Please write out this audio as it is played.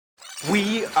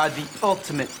We are the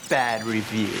ultimate bad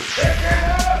review.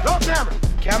 Roll camera.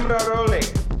 Camera rolling.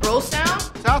 Roll sound.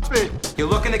 South speed. You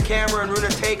look in the camera and ruin a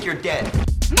take, you're dead.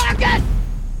 Market!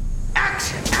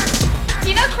 Action! Do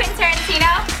you know Quentin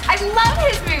Tarantino? I love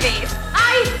his movies.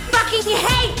 I fucking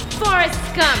hate Forrest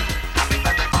Gump.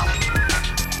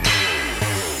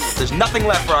 There's nothing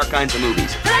left for our kinds of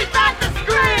movies. Take back the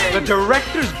screen! The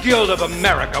Directors Guild of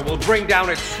America will bring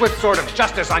down its swift sword of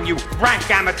justice on you rank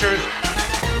amateurs.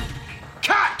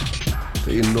 Cut!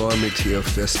 The enormity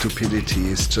of their stupidity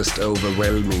is just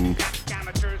overwhelming.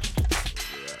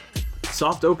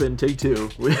 Soft open, take two.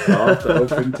 Soft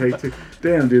open, take two.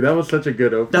 Damn, dude, that was such a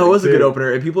good opener. That was a good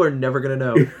opener, and people are never gonna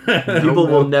know. People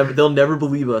will never. They'll never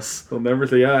believe us. They'll never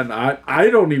say, yeah, and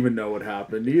I don't even know what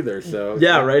happened either. So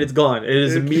yeah, right. It's gone. It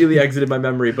has immediately exited my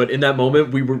memory. But in that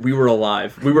moment, we were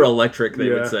alive. We were electric. They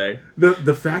would say.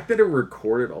 The fact that it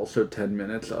recorded also 10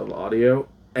 minutes of audio.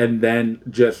 And then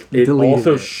it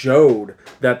also showed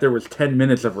that there was 10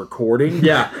 minutes of recording.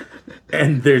 Yeah.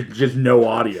 And there's just no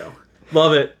audio.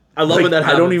 Love it. I love when that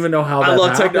happens. I don't even know how that I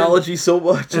love happened. technology so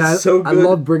much. It's so good. I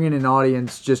love bringing an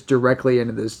audience just directly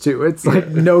into this, too. It's like,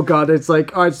 no God. It's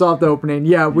like, all right, soft opening.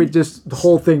 Yeah, the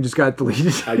whole thing just got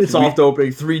deleted. Soft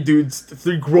opening. 3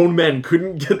 grown men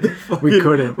couldn't get the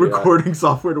fucking recording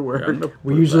software to work. Yeah,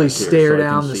 we usually stare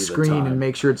down the screen and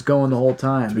make sure it's going the whole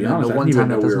time. To be honest, the I one didn't even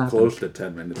time know we were happen. close to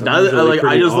 10 minutes.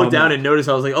 I just looked down and noticed,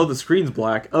 I was like, oh, the screen's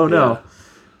black. Oh, no.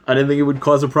 I didn't think it would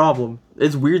cause a problem.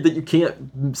 It's weird that you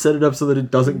can't set it up so that it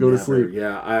doesn't go to sleep.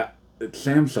 Yeah, it's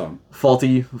Samsung.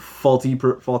 Faulty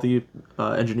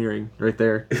engineering right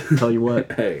there. Tell you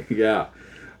what. Hey, yeah.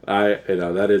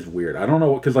 That is weird. I don't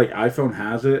know, because like iPhone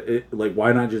has it. Like,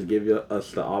 why not just give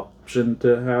us the option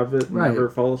to have it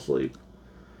never fall asleep?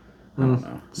 I don't know.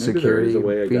 Maybe Security there is a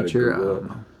way feature. I Google don't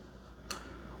know.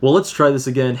 Well, let's try this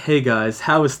again. Hey guys,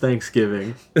 how was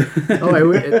Thanksgiving?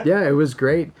 It was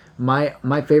great.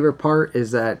 My favorite part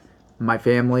is that my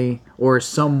family or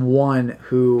someone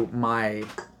who my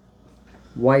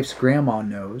wife's grandma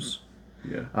knows.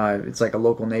 Yeah. It's like a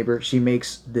local neighbor. She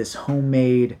makes this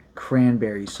homemade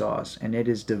cranberry sauce, and it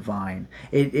is divine.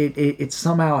 It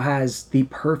somehow has the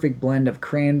perfect blend of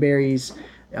cranberries,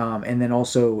 and then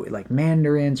also like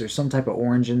mandarins or some type of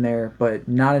orange in there, but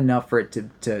not enough for it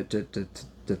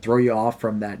to throw you off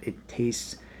from that. It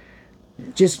tastes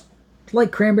just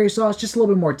like cranberry sauce, just a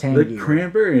little bit more tangy. The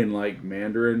cranberry and like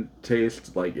mandarin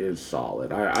taste like is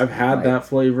solid. I've had that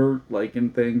flavor like in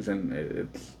things, and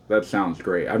that sounds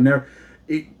great. I've never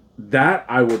that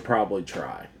I would probably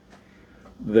try.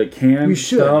 The canned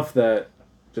stuff that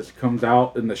just comes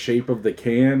out in the shape of the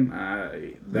can.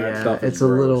 Stuff is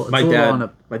gross.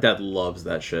 My dad loves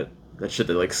that shit. That shit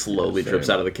that like slowly drips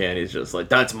out of the can. He's just like,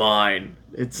 that's mine.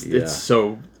 It's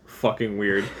so fucking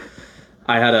weird.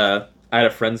 I had a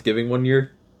Friendsgiving one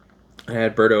year. I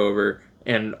had Berto over,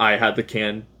 and I had the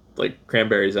canned like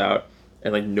cranberries out,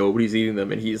 and like nobody's eating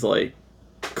them, and he's like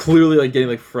clearly like getting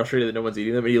like frustrated that no one's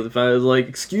eating them, and he was like,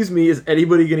 "Excuse me, is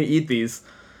anybody gonna eat these?"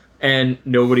 And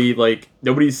nobody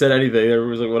said anything. Everyone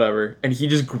was like, whatever. And he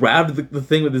just grabbed the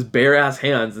thing with his bare ass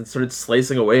hands and started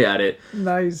slicing away at it.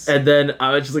 Nice. And then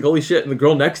I was just like, holy shit. And the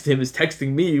girl next to him is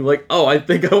texting me like, oh, I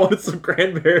think I wanted some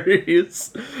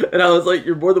cranberries. And I was like,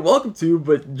 you're more than welcome to,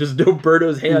 but just no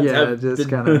Berto's hands have just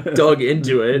been dug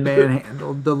into it.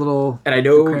 Manhandled the little And I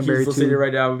know he's listening to it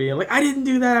right now and being like, I didn't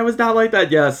do that. I was not like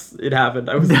that. Yes, it happened.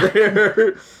 I was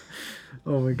there.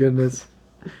 Oh my goodness.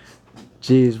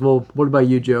 Jeez, well, what about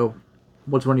you, Joe?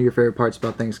 What's one of your favorite parts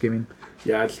about Thanksgiving?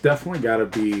 Yeah, it's definitely got to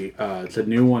be. It's a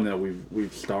new one that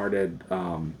we've started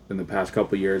in the past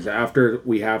couple of years. After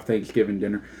we have Thanksgiving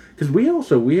dinner, because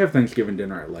we have Thanksgiving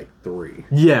dinner at like 3.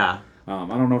 Yeah. I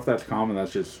don't know if that's common.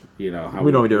 That's just how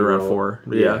we normally do it around 4.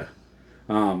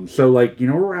 Yeah. So like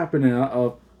we're wrapping it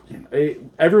up.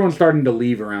 Everyone's starting to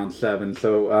leave around 7.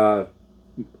 So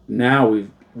now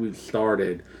we've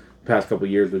started. Past couple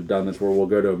of years we've done this where we'll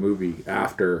go to a movie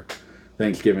after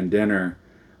Thanksgiving dinner,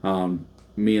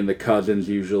 me and the cousins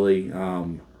usually,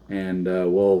 and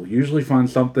we'll usually find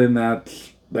something that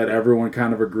everyone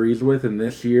kind of agrees with, and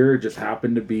this year it just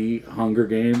happened to be Hunger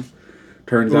Games.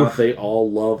 Turns out they all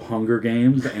love Hunger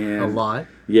Games, and a lot.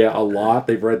 Yeah, a lot.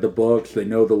 They've read the books, they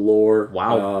know the lore.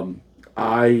 Wow.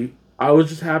 I was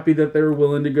just happy that they were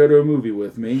willing to go to a movie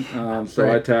with me,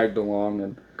 so I tagged along,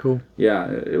 and cool. Yeah,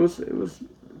 it was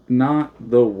not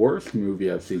the worst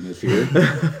movie I've seen this year.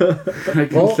 I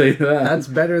can say that. That's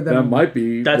better than... That might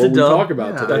be what we dub. talk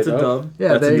about today. That's a dub. Yeah,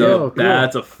 that's there a you dub. go. Cool.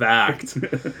 That's a fact.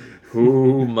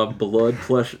 Ooh, my blood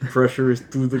pressure is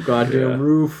through the goddamn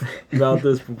roof about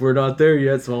this, but we're not there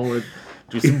yet, so I want to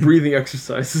do some breathing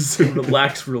exercises and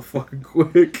relax real fucking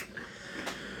quick.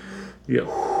 Yeah.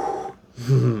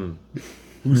 I'm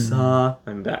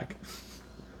back.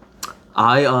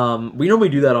 We normally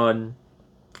do that on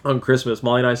Christmas.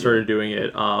 Molly and I started doing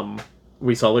it.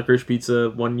 We saw Licorice Pizza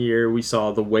one year. We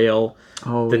saw The Whale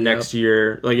next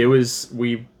year. Like, it was,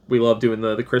 we love doing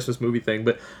the Christmas movie thing,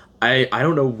 but I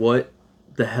don't know what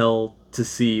the hell to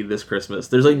see this Christmas.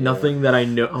 There's like nothing that I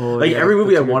know. Every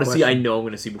movie I want to see, I know I'm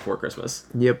going to see before Christmas.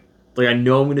 Yep. Like, I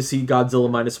know I'm going to see Godzilla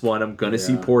 -1. I'm going to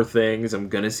see Poor Things. I'm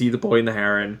going to see The Boy and the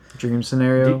Heron. Dream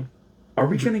Scenario. Are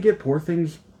we going to get Poor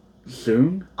Things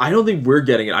soon? I don't think we're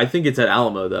getting it. I think it's at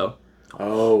Alamo, though.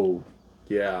 Oh,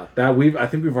 yeah. I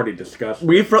think we've already discussed.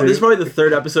 This is probably the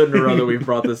third episode in a row that we've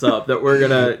brought this up. That we're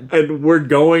gonna and we're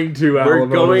going to Alamo. We're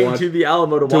going to the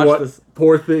Alamo to watch this.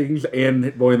 Poor Things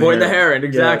and Boy and the Heron.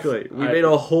 Exactly. Yes, we made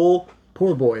a whole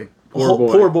Poor Boy.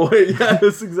 Poor boy.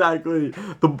 Yes, exactly.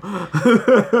 The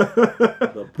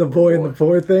boy and the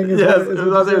poor thing. Yes,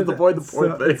 the boy and the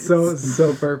poor thing.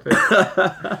 So perfect.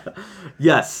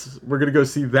 Yes, we're gonna go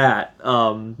see that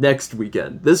next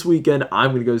weekend. This weekend,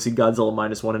 I'm gonna go see Godzilla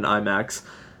 -1 in IMAX.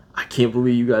 I can't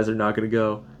believe you guys are not gonna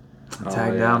go.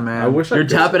 Tagged down, man. I wish you're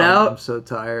tapping out. I'm so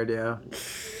tired. Yeah.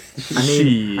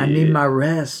 I need my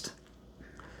rest.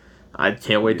 I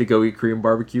can't wait to go eat Korean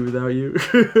barbecue without you.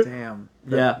 Damn.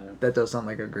 That does sound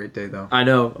like a great day, though. I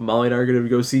know. Molly and I are gonna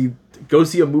go see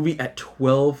a movie at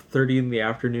 12:30 in the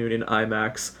afternoon in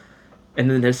IMAX, and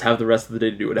then just have the rest of the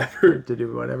day to do whatever.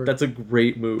 That's a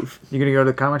great move. You gonna go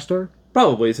to the comic store?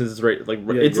 Probably, since it's right.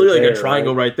 It's literally like a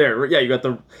triangle right there. Yeah, you got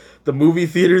the movie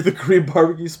theater, the Korean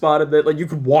barbecue spot, and then you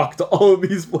could walk to all of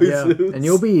these places. Yeah, and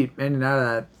you'll be in and out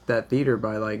of that theater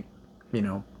by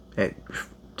at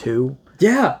 2.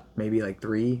 Yeah, maybe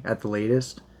 3 at the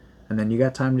latest, and then you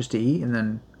got time just to eat and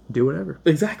then do whatever.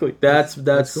 Exactly. That's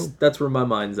cool. That's where my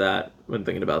mind's at when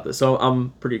thinking about this. So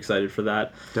I'm pretty excited for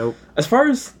that. Dope. As far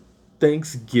as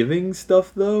Thanksgiving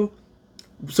stuff though,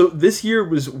 so this year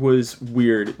was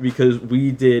weird because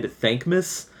we did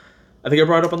Thankmas. I think I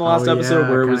brought it up on the last episode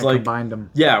where it was combined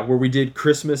them. Yeah, where we did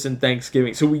Christmas and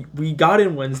Thanksgiving. So we got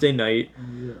in Wednesday night,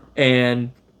 and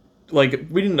we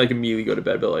didn't immediately go to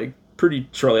bed, but pretty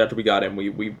shortly after we got in,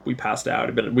 we passed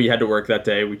out. But we had to work that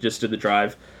day. We just did the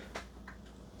drive.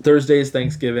 Thursday is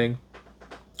Thanksgiving,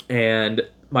 and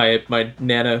my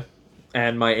Nana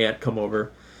and my aunt come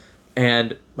over,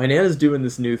 and my Nana's doing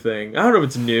this new thing. I don't know if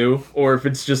it's new or if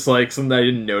it's just something I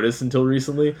didn't notice until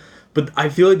recently, but I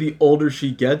feel like the older she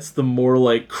gets, the more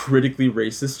critically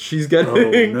racist she's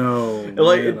getting. Oh no!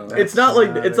 It's not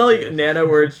like Nana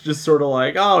where it's just sort of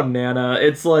oh Nana.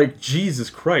 It's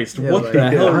Jesus Christ, what the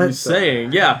hell are you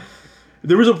saying? Yeah.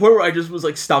 There was a point where I just was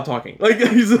stop talking.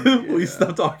 Please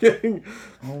stop talking.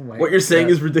 Oh my What you're saying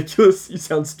is ridiculous. You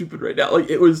sound stupid right now.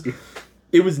 It was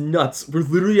nuts. We're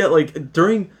literally at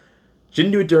she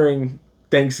didn't do it during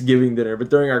Thanksgiving dinner,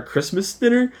 but during our Christmas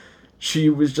dinner, she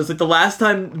was just the last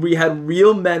time we had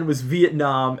real men was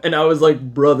Vietnam, and I was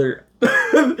brother,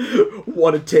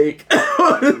 what a take.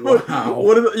 Wow.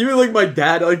 Even my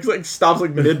dad stops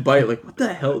mid bite, what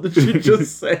the hell did she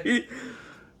just say?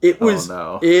 It was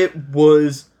It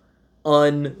was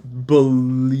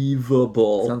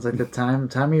unbelievable. Sounds like the time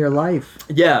of your life.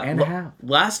 Yeah. And a half.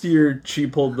 Last year she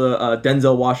pulled the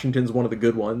Denzel Washington's One of the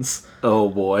Good Ones. Oh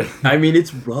boy. I mean,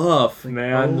 it's rough,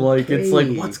 man. Okay. It's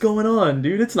what's going on,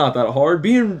 dude? It's not that hard.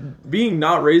 Being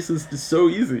not racist is so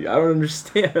easy. I don't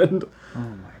understand. Oh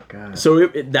my god.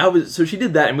 So so she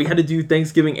did that, and we had to do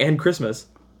Thanksgiving and Christmas.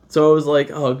 So I was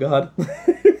oh god.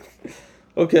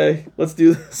 Okay, let's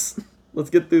do this. Let's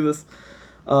get through this.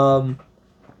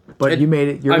 But you made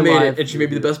it. I made it, and she made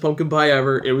me the best pumpkin pie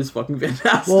ever. It was fucking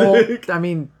fantastic. Well, I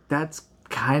mean, that's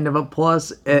kind of a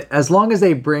plus. As long as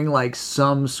they bring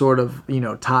some sort of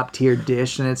top tier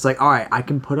dish, and it's all right, I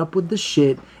can put up with the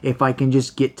shit if I can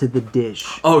just get to the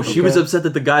dish. Oh, she was upset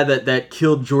that the guy that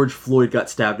killed George Floyd got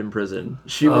stabbed in prison.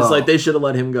 She was they should have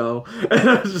let him go. And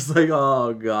I was just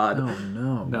oh god. Oh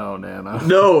no. No, Nana.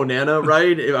 No, Nana,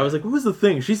 right? I was what was the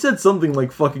thing? She said something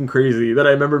fucking crazy that I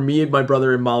remember me and my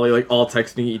brother and Molly all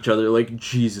texting each other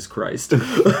Jesus Christ.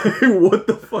 What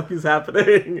the fuck is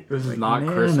happening? This is not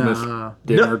Nana. Christmas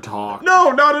dinner talk.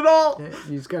 No, not at all.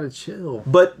 You just gotta chill.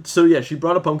 But so yeah, she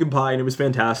brought a pumpkin pie and it was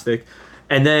fantastic.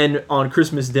 And then on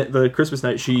the Christmas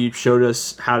night, she showed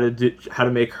us how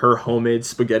to make her homemade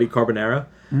spaghetti carbonara,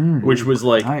 which was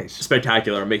nice.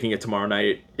 Spectacular. I'm making it tomorrow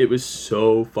night. It was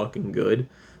so fucking good.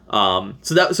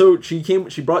 So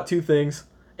she brought 2 things,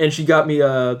 and she got me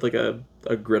a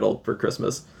griddle for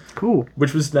Christmas. Cool.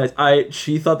 Which was nice.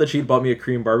 She thought that she'd bought me a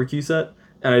Korean barbecue set,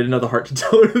 And I didn't have the heart to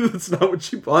tell her that's not what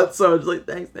she bought, so I was like,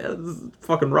 thanks, Nana, this is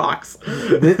fucking rocks.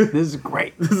 This is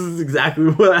great. This is exactly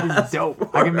what I asked Dope.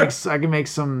 for. I can make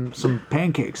some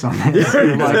pancakes on this,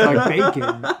 like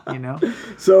bacon, you know.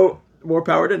 So more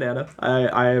power to Nana.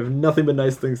 I have nothing but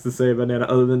nice things to say about Nana,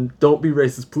 other than don't be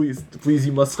racist, please. Please,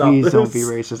 you must stop Please this. don't be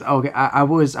racist. Okay, I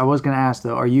was gonna ask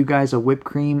though, are you guys a whipped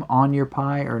cream on your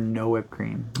pie or no whipped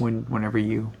cream whenever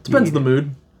you? Depends on the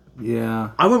mood.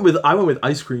 Yeah. I went with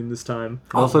ice cream this time.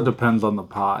 Also depends on the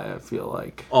pie, I feel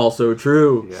like. Also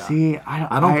true. Yeah. See,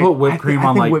 I don't put whipped cream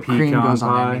on like whipped cream pecan goes pie.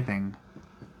 on anything.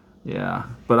 Yeah,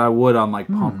 but I would on like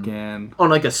pumpkin. On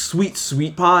like a sweet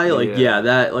pie, like Yeah.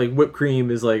 that like whipped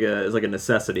cream is like a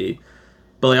necessity.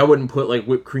 But like I wouldn't put like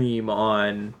whipped cream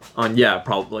on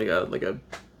probably like a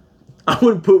I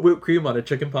wouldn't put whipped cream on a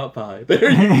chicken pot pie. There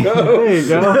you go. There you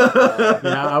go.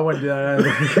 Yeah, I wouldn't do that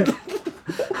either.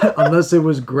 Unless it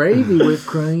was gravy whipped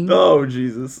cream. Oh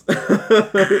Jesus.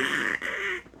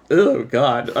 Oh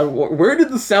God! Where did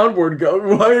the soundboard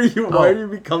go? Why are you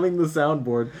becoming the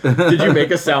soundboard? Did you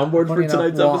make a soundboard for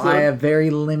tonight's episode? I have very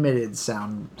limited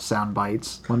sound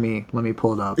bites. Let me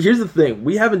pull it up. Here's the thing: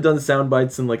 we haven't done sound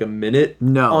bites in like a minute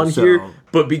so- here,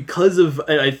 but because of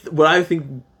what I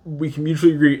think we can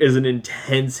mutually agree is an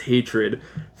intense hatred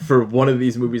for one of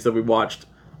these movies that we watched,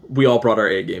 we all brought our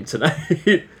A game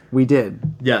tonight. We did.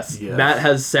 Yes, Matt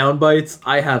has sound bites.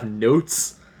 I have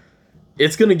notes.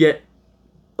 It's gonna get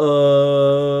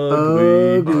ugly.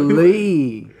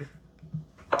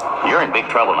 You're in big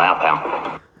trouble now,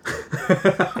 pal.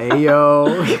 Hey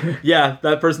yo. Yeah,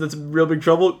 that person that's in real big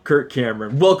trouble, Kirk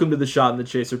Cameron. Welcome to the Shot and the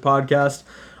Chaser podcast,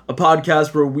 a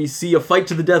podcast where we see a fight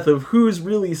to the death of who's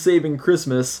really saving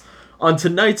Christmas. On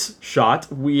tonight's Shot,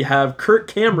 we have Kirk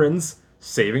Cameron's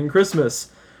Saving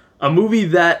Christmas, a movie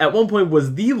that at one point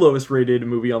was the lowest rated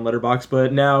movie on Letterboxd,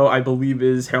 but now I believe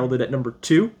is heralded at number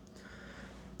 2.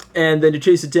 And then to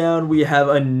chase it down, we have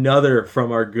another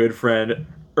from our good friend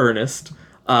Ernest.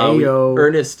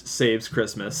 Ernest Saves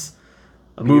Christmas,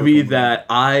 a movie that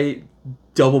I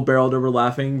double-barreled over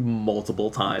laughing multiple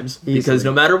times. Because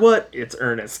no matter what, it's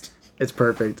Ernest. It's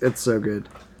perfect. It's so good.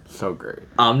 So great.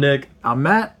 I'm Nick. I'm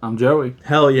Matt. I'm Joey.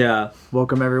 Hell yeah.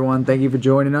 Welcome everyone. Thank you for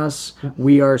joining us.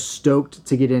 We are stoked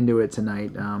to get into it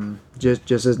tonight. Just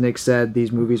as Nick said,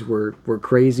 these movies were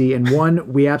crazy, and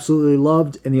one we absolutely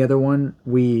loved, and the other one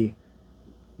we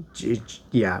have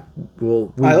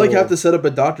to set up a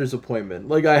doctor's appointment.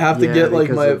 Like I have to get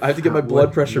my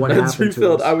blood pressure meds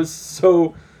refilled. I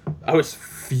was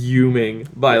fuming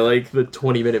by like the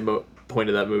 20-minute point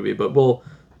of that movie, but we'll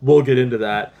get into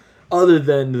that. Other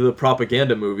than the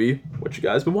propaganda movie, what you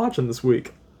guys been watching this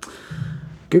week?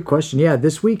 Good question. Yeah,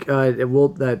 this week can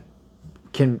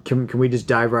we just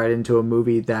dive right into a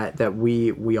movie that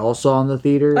we all saw in the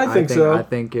theater? I think so. I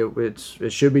think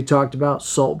it should be talked about.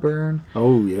 Saltburn.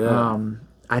 Oh yeah.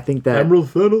 I think that Emerald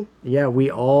Fennel. Yeah,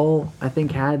 we all I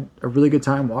think had a really good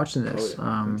time watching this.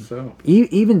 I think so.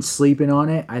 Even sleeping on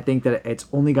it, I think that it's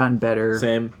only gotten better.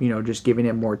 Same. You know, just giving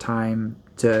it more time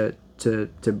to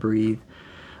breathe.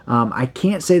 I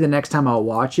can't say the next time I'll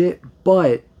watch it,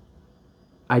 but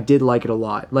I did like it a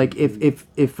lot. Like if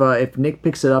Nick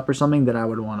picks it up or something, then I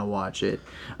would want to watch it.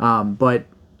 But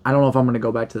I don't know if I'm going to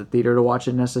go back to the theater to watch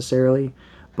it necessarily.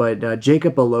 But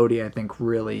Jacob Elordi, I think,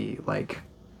 really like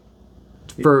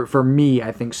for me,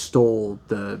 I think stole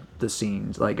the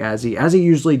scenes like as he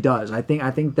usually does. I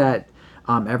think that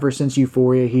ever since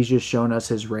Euphoria, he's just shown us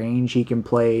his range. He can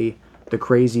play the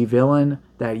crazy villain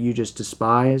that you just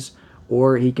despise,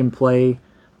 or he can play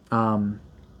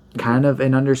kind of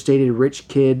an understated rich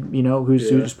kid, you know, who's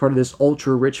just part of this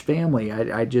ultra rich family.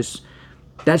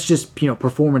 That's just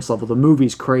performance level. The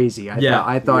movie's crazy.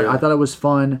 I thought it was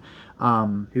fun.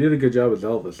 He did a good job as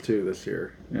Elvis too this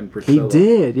year, and Priscilla. He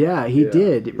did, he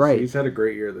did. Right, he's had a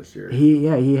great year this year.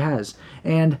 He has,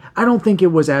 and I don't think it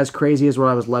was as crazy as what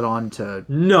I was led on to.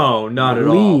 No, not at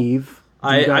all.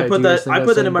 I put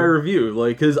that in my review,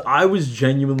 like, because I was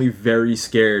genuinely very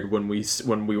scared when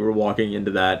we were walking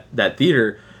into that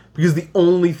theater, because the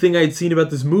only thing I'd seen about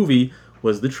this movie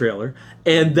was the trailer,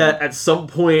 and that at some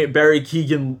point Barry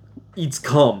Keoghan eats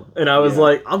cum, and I was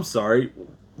like, I'm sorry,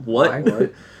 what?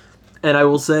 What? And I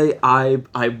will say, I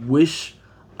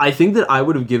think that I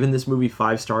would have given this movie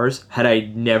 5 stars had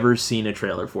I never seen a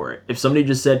trailer for it. If somebody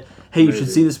just said, hey, you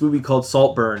should see this movie called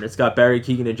Saltburn, it's got Barry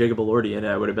Keoghan and Jacob Elordi in it,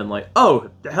 I would have been like,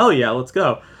 oh, hell yeah, let's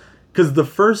go. Because the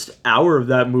first hour of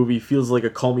that movie feels like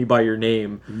a Call Me By Your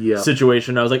Name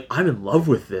situation. I was like, I'm in love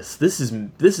with this. This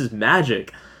is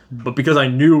magic. But because I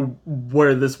knew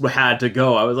where this had to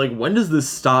go, I was like, when does this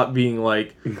stop being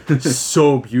like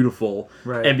so beautiful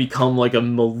and become like a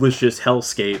malicious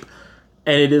hellscape?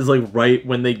 And it is like right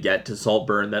when they get to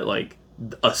Saltburn that like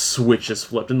a switch is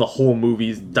flipped and the whole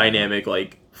movie's dynamic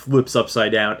like flips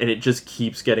upside down, and it just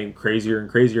keeps getting crazier and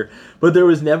crazier. But there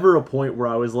was never a point where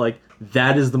I was like,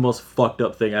 that is the most fucked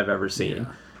up thing I've ever seen. Yeah.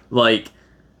 Like,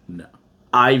 no.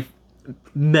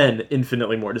 Men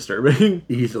infinitely more disturbing.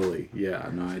 Easily. Yeah,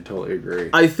 no, I totally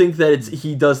agree. I think that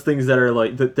he does things that are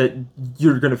like that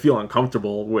you're gonna feel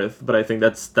uncomfortable with, but I think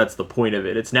that's the point of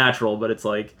it. It's natural, but it's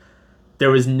like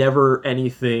there was never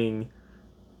anything.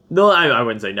 No, I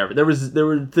wouldn't say never. There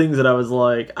were things that I was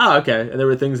like, oh, okay, and there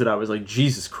were things that I was like,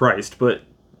 Jesus Christ, but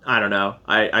I don't know.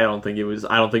 I don't think it was.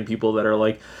 I don't think people that are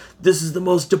like, this is the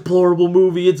most deplorable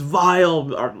movie, it's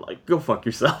vile, are like, go fuck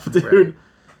yourself, dude. Right.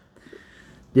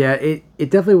 Yeah, it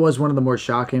definitely was one of the more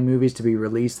shocking movies to be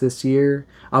released this year.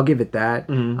 I'll give it that.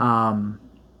 Mm-hmm.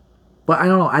 But I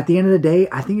don't know. At the end of the day,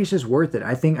 I think it's just worth it.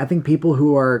 I think people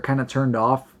who are kind of turned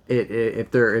off,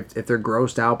 if they're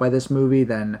grossed out by this movie,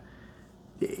 then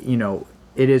you know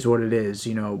it is what it is.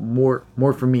 You know,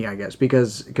 more for me, I guess,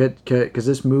 because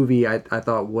this movie I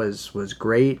thought was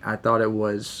great. I thought it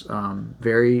was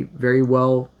very very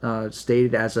well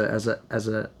stated as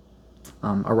a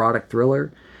erotic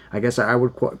thriller. I guess I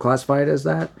would classify it as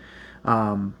that.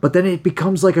 But then it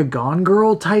becomes like a Gone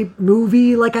Girl type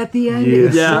movie, like at the end. Yeah.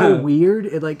 It's so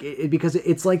weird. Because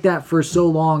it's like that for so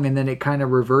long, and then it kind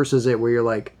of reverses it where you're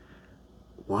like,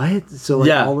 what? So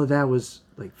like all of that was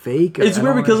like fake? It's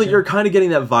weird because like you're kind of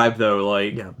getting that vibe though,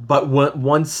 like, but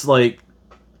once the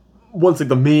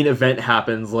main event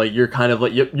happens, like you're kind of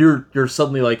like you're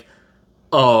suddenly like,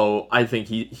 oh, I think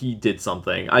he did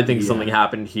something. I think something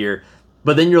happened here.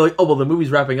 But then you're like, oh, well, the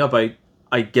movie's wrapping up.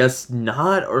 I guess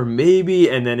not, or maybe.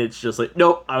 And then it's just like,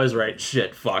 nope, I was right.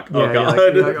 Shit, fuck. Oh, God.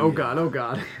 You're like, oh, God, oh,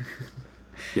 God.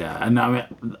 Yeah, and I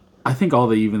mean, I think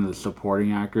even the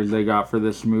supporting actors they got for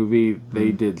this movie, they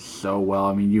did so well.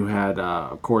 I mean, you had,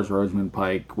 of course, Rosamund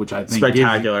Pike, which I think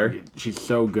spectacular. She's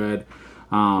so good.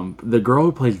 The girl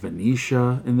who plays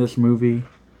Venetia in this movie,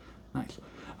 nice,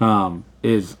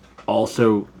 is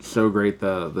also so great.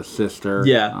 The sister.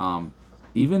 Yeah.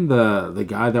 Even the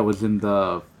guy that was in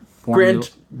the Gran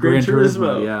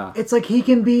Turismo. Yeah. It's like he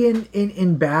can be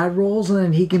in bad roles, and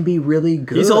then he can be really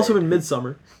good. He's also in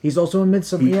Midsommar.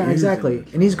 Yeah, exactly.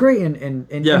 And he's great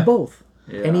in both.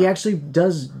 Yeah. And he actually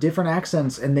does different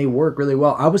accents, and they work really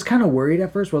well. I was kind of worried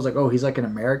at first. I was like, oh, he's like an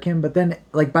American. But then,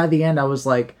 like, by the end, I was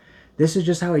like, this is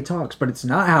just how he talks, but it's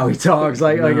not how he talks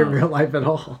like in real life at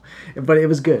all. But it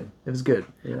was good. It was good.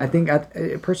 Yeah. I think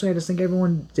personally, I just think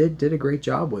everyone did a great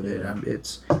job with it.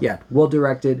 It's well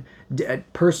directed.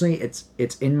 Personally,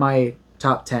 it's in my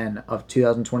top 10 of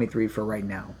 2023 for right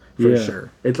now for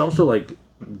sure. It's also like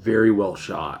very well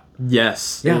shot.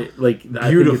 Yes. Yeah.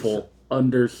 Beautiful.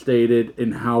 Understated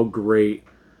in how great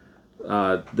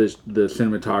the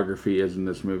cinematography is in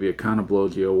this movie. It kind of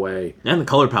blows you away. And the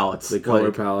color palettes.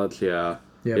 Yeah.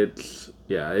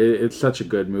 It's such a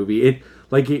good movie. It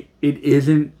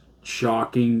isn't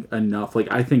shocking enough.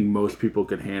 Like, I think most people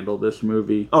could handle this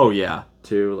movie. Oh yeah.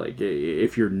 Too. Like,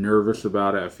 if you're nervous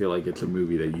about it, I feel like it's a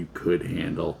movie that you could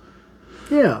handle.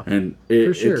 Yeah. And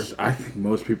for sure. I think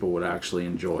most people would actually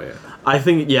enjoy it. I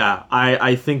think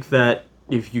I think that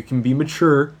if you can be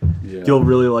mature, you'll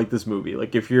really like this movie.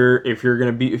 Like if you're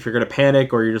gonna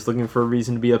panic or you're just looking for a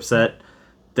reason to be upset,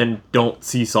 then don't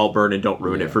see Saltburn and don't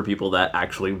ruin it for people that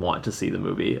actually want to see the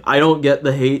movie. I don't get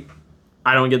the hate.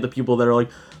 I don't get the people that are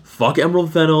like, fuck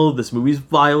Emerald Fennel, this movie's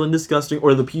vile and disgusting,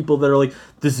 or the people that are like,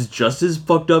 this is just as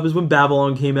fucked up as when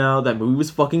Babylon came out. That movie was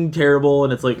fucking terrible,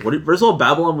 and it's like, first of all,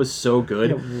 Babylon was so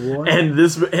good, and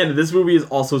this movie is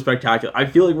also spectacular. I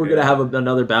feel like we're gonna have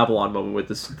another Babylon moment with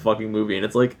this fucking movie, and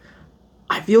it's like,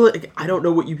 I feel like I don't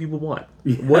know what you people want.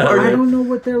 I don't know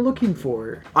what they're looking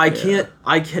for. I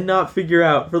cannot figure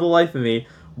out for the life of me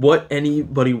what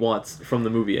anybody wants from the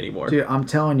movie anymore. Dude, I'm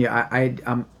telling you,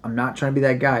 I'm not trying to be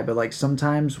that guy, but like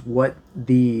sometimes what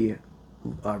the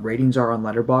ratings are on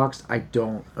Letterboxd, I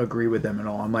don't agree with them at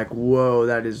all. I'm like, whoa,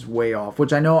 that is way off.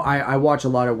 Which I know I watch a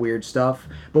lot of weird stuff,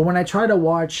 but when I try to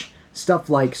watch stuff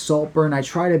like Saltburn, I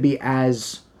try to be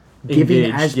as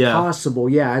giving as possible,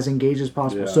 as engaged as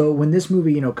possible. Yeah. So when this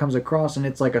movie, comes across and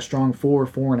it's like a strong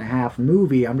 4.5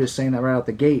 movie, I'm just saying that right out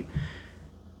the gate,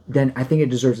 then I think it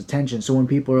deserves attention. So when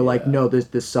people are like, no,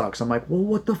 this sucks, I'm like, well,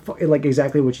 what the fuck? Like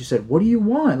exactly what you said. What do you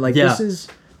want? Like this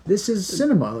is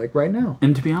cinema, like right now.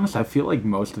 And to be honest, I feel like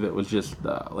most of it was just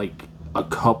like a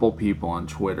couple people on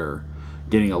Twitter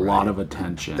getting a lot of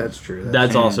attention. That's true.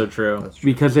 That's also true. That's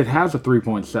true. Because it has a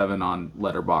 3.7 on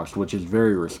Letterboxd, which is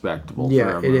very respectable.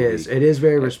 Yeah, it is. It is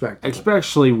very respectable.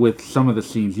 Especially with some of the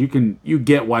scenes, you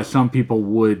get why some people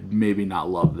would maybe not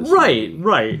love this movie.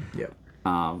 Right. Yep.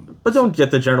 But don't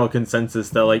get the general consensus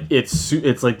that like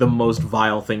it's like the most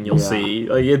vile thing you'll see.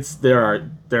 Like there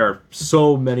are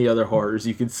so many other horrors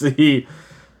you can see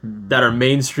that are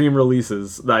mainstream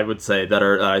releases. I would say that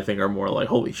I think are more like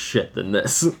holy shit than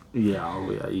this.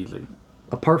 Yeah, easy.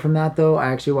 Apart from that, though, I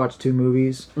actually watched 2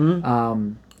 movies.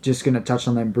 Just gonna touch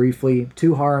on them briefly.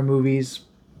 2 horror movies.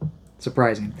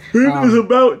 Surprising. It is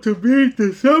about to be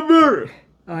December.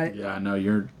 I know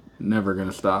you're never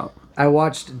gonna stop. I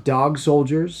watched Dog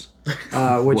Soldiers,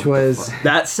 which was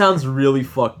that sounds really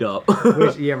fucked up.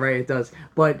 Yeah, right. It does,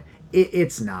 but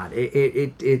it's not.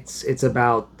 It's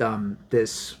about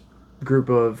this group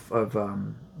of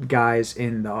guys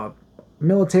in the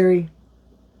military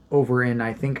over in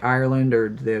I think Ireland or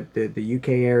the UK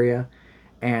area,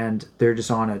 and they're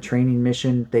just on a training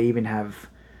mission. They even have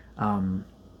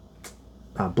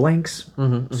blanks,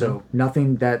 so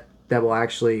nothing that will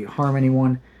actually harm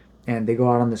anyone. And they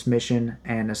go out on this mission,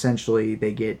 and essentially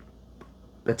they get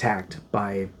attacked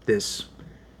by this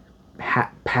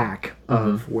pack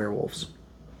of werewolves.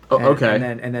 Oh, okay.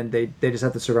 And then they just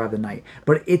have to survive the night.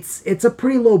 But it's a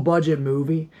pretty low budget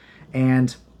movie,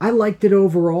 and I liked it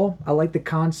overall. I like the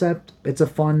concept. It's a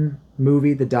fun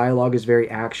movie. The dialogue is very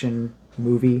action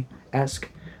movie-esque,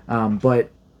 but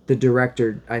the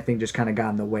director I think just kind of got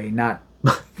in the way. Not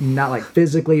like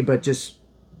physically, but just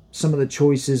some of the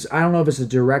choices. I don't know if it's the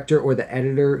director or the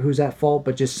editor who's at fault,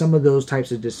 but just some of those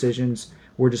types of decisions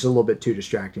were just a little bit too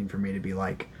distracting for me to be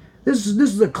like, this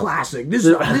is a classic. This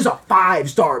is a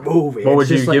 5-star movie. What would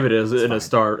you give it as in a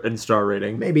star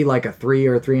rating? Maybe like a 3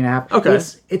 or 3.5. Okay.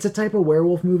 It's a type of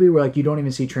werewolf movie where like you don't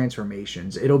even see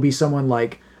transformations. It'll be someone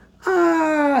like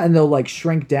and they'll like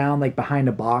shrink down like behind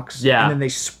a box. Yeah. And then they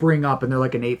spring up and they're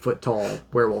like an 8-foot tall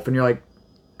werewolf, and you're like,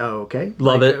 oh, okay.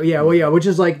 Love like, it. Yeah, well, yeah, which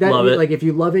is like that. Love it. Like if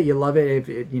you love it, you love it. If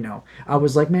it, I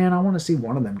was like, man, I want to see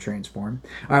one of them transform.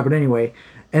 All right, but anyway,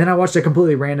 and then I watched a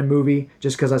completely random movie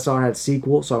just because I saw it had a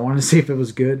sequel, so I wanted to see if it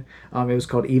was good. It was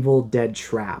called Evil Dead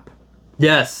Trap.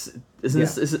 Yes. Isn't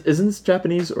this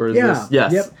Japanese or is this?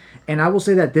 Yes. Yep. And I will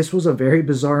say that this was a very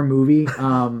bizarre movie.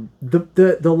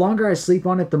 The longer I sleep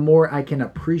on it, the more I can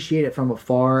appreciate it from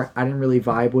afar. I didn't really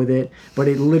vibe with it, but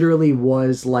it literally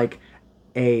was like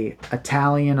a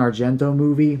Italian Argento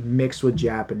movie mixed with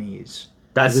Japanese.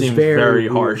 That seems very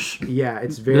harsh. Yeah,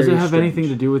 it's very. Does it have strange. anything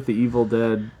to do with the Evil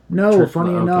Dead? No,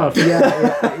 funny enough,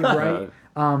 right.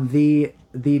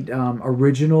 The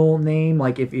original name,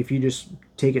 like if you just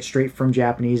take it straight from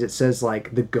Japanese, it says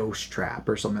like the Ghost Trap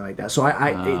or something like that. So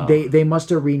they must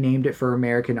have renamed it for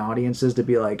American audiences to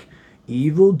be like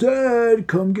Evil Dead,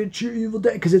 come get your Evil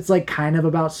Dead, because it's like kind of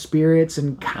about spirits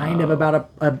and kind of about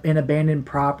an abandoned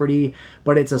property,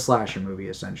 but it's a slasher movie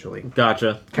essentially.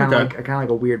 Gotcha. Kind of like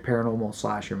a weird paranormal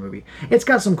slasher movie. It's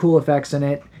got some cool effects in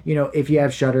it. If you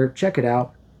have Shudder, check it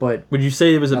out. But would you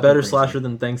say it was a better slasher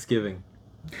than Thanksgiving?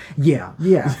 Yeah,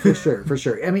 for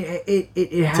sure. I mean,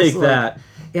 it has take like, that.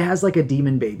 It has like a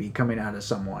demon baby coming out of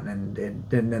someone and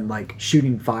then like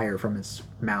shooting fire from its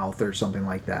mouth or something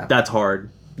like that. That's hard.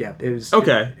 Yeah, it was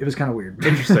okay. It was kind of weird.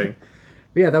 Interesting.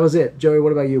 But yeah, that was it. Joey,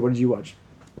 what about you? What did you watch?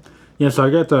 Yeah, so I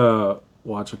got to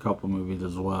watch a couple movies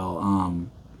as well.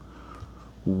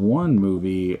 One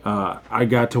movie I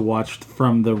got to watch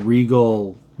from the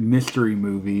Regal Mystery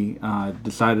Movie.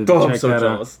 Decided to check that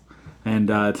out. And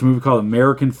it's a movie called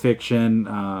American Fiction.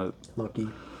 Lucky.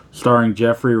 Starring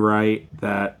Jeffrey Wright.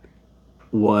 That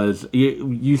was...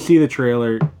 You see the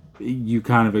trailer, you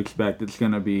kind of expect it's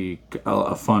going to be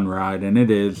a fun ride, and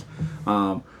it is.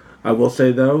 I will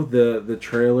say, though, the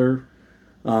trailer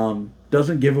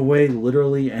doesn't give away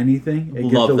literally anything. It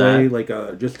gives away like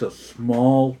just a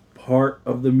small part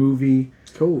of the movie.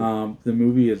 Cool. The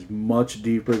movie is much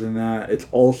deeper than that. It's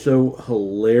also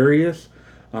hilarious.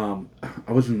 I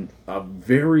was in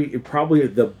probably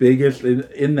the biggest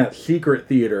in that secret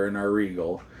theater in our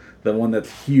Regal, the one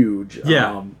that's huge.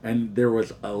 Yeah. And there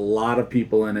was a lot of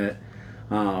people in it,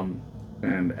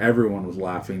 and everyone was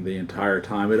laughing the entire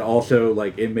time. It also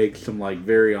it makes some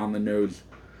very on the nose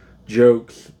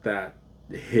jokes that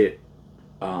hit,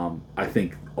 I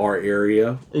think, our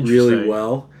area really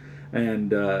well,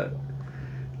 and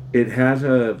it has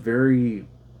a very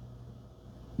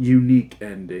unique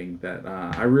ending that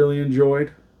I really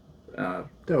enjoyed.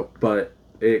 Dope. But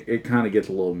it kind of gets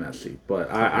a little messy.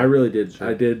 But I really did. Sure.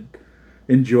 I did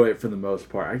enjoy it for the most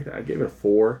part. I gave it a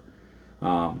 4.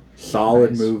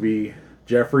 Solid movie.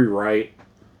 Jeffrey Wright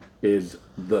is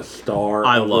the star.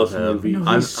 I of love this him.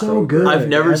 movie. He's so good. I've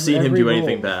never seen him do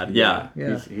anything bad. Yeah.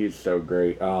 He's so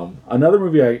great. Another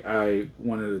movie I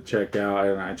wanted to check out,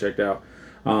 and I checked out,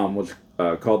 was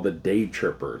called The Day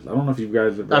Trippers. I don't know if you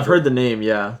guys have I've heard the name,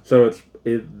 yeah. So it's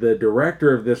the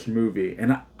director of this movie,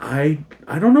 and I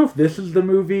don't know if this is the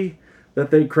movie that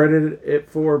they credited it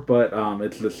for, but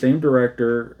it's the same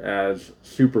director as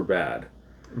Superbad.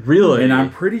 Really? And I'm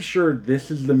pretty sure this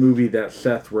is the movie that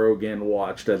Seth Rogen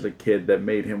watched as a kid that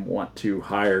made him want to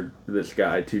hire this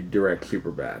guy to direct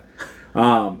Superbad.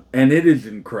 And it is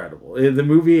incredible. The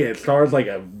movie, it stars like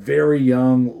a very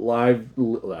young I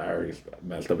already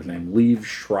messed up his name, Liev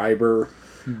Schreiber.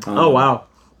 Oh, wow.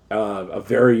 A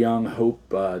very young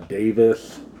Hope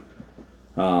Davis.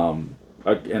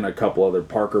 And a couple other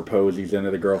Parker Posey's into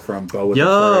the girl from Beau was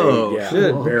Afraid. Yeah,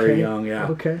 shit. Very young, yeah.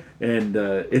 Okay. And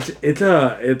it's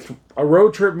a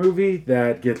road trip movie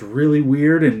that gets really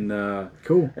weird and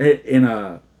cool in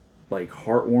a like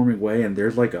heartwarming way. And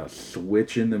there's like a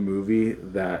switch in the movie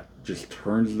that just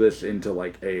turns this into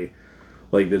like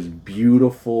this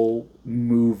beautiful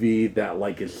movie that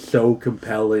like is so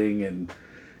compelling, and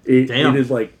it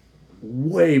is like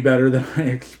way better than I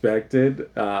expected.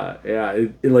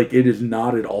 It is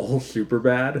not at all super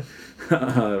bad.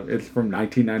 It's from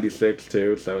 1996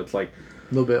 too, so it's like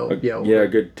a little bit, a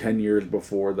good 10 years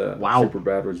before the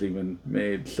Superbad was even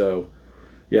made. So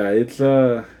yeah,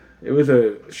 it was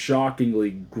a shockingly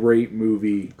great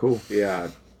movie. Cool. Yeah.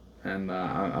 And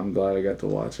I'm glad I got to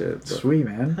watch it. But, sweet,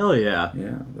 man. Hell yeah.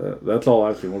 Yeah, that's all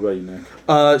I've seen. What about you,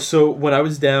 Nick? So when I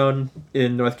was down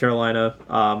in North Carolina,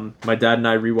 my dad and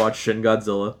I rewatched Shin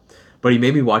Godzilla, but he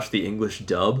made me watch the English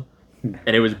dub,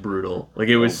 and it was brutal. Like,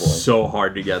 it was so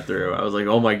hard to get through. I was like,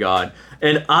 oh my god.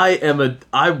 And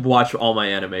I watch all my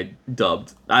anime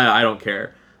dubbed. I don't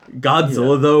care.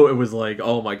 Godzilla, though, it was like,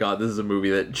 oh my god, this is a movie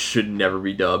that should never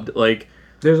be dubbed. Like,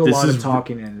 there's a lot of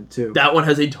talking in it too. That one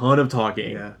has a ton of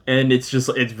talking. Yeah. And it's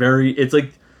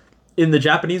like, in the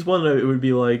Japanese one, it would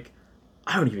be like,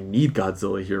 I don't even need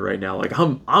Godzilla here right now. Like,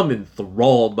 I'm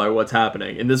enthralled by what's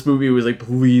happening. In this movie, it was like,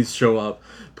 please show up.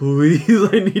 Please,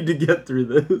 I need to get through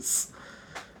this.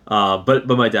 But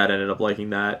my dad ended up liking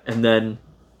that. And then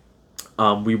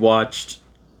we watched...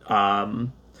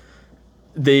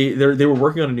 They were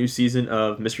working on a new season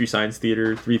of Mystery Science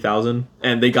Theater 3000,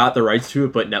 and they got the rights to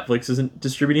it, but Netflix isn't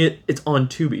distributing it. It's on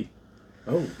Tubi.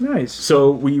 Oh, nice. So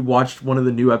we watched one of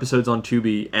the new episodes on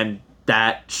Tubi, and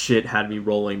that shit had me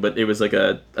rolling. But it was like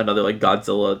another like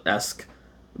Godzilla-esque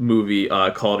movie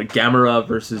called Gamera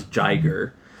versus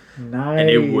Jiger. Nice. And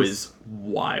it was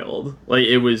wild. Like,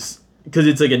 it was, because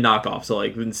it's like a knockoff. So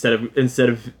like instead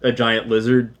of a giant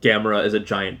lizard, Gamera is a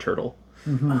giant turtle.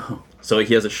 Mm-hmm. So like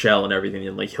he has a shell and everything,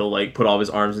 and like he'll like put all of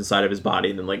his arms inside of his body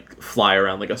and then like fly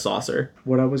around like a saucer.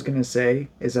 What I was gonna say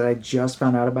is that I just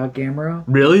found out about Gamera.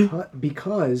 Really?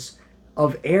 Because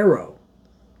of Arrow.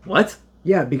 What?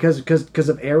 Yeah, because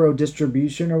of Arrow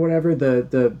Distribution or whatever,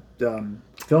 the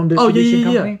film distribution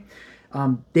company.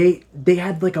 They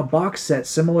had like a box set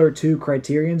similar to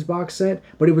Criterion's box set,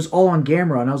 but it was all on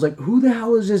Gamera, and I was like, who the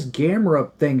hell is this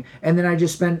Gamera thing? And then I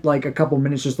just spent like a couple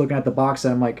minutes just looking at the box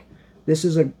set. I'm like, this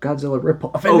is a Godzilla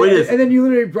ripoff. And it is. And then you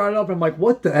literally brought it up, and I'm like,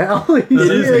 what the hell? It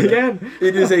again.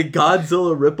 It is a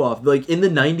Godzilla ripoff. Like, in the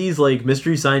 90s, like,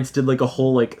 Mystery Science did, like, a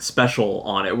whole, like, special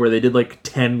on it, where they did, like,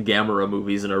 10 Gamera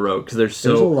movies in a row, because there's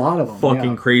a lot of them,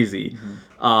 fucking crazy.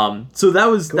 Mm-hmm. So that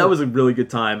was cool. That was a really good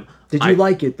time. Did you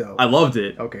like it, though? I loved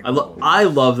it. Okay. I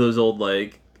love those old,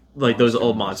 like those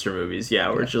old monster movies,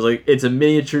 where it's just, like, it's a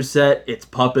miniature set, it's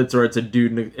puppets, or it's a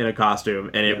dude in a costume,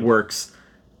 and it works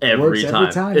every time.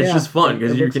 It's just fun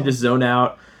because you can just zone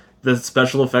out. The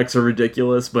special effects are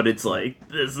ridiculous, but it's like,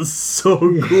 this is so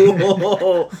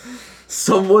cool.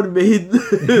 Someone made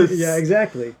this. Yeah,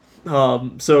 exactly.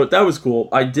 So that was cool.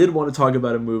 I did want to talk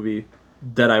about a movie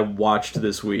that I watched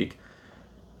this week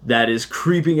that is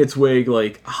creeping its way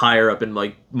like higher up in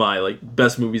like my like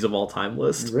best movies of all time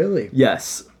list. Really?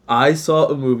 Yes. I saw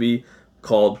a movie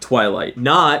called Twilight.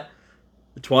 Not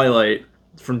Twilight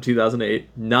from 2008.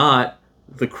 Not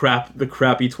the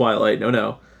crappy Twilight.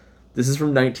 No. This is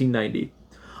from 1990.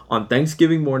 On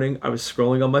Thanksgiving morning, I was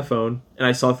scrolling on my phone, and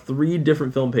I saw 3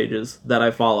 different film pages that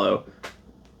I follow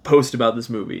post about this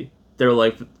movie. They're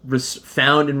like,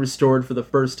 found and restored for the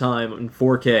first time in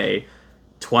 4K,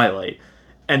 Twilight.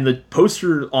 And the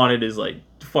poster on it is like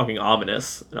fucking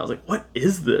ominous. And I was like, what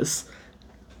is this?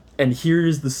 And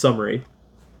here's the summary.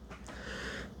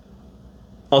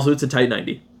 Also, it's a tight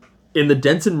 90. In the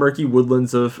dense and murky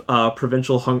woodlands of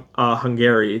provincial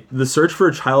Hungary, the search for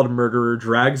a child murderer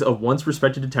drags a once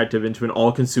respected detective into an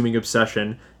all-consuming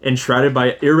obsession, enshrouded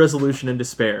by irresolution and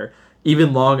despair,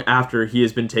 even long after he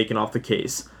has been taken off the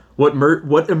case.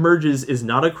 What emerges is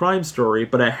not a crime story,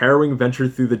 but a harrowing venture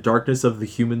through the darkness of the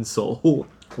human soul.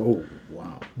 Oh,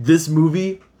 wow. This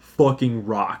movie fucking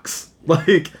rocks.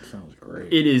 Like, sounds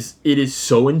great. It is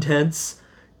so intense.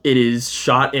 It is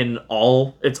shot it's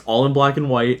all in black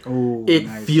and white. Ooh, it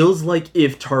nice. feels like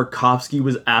if Tarkovsky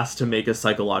was asked to make a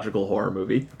psychological horror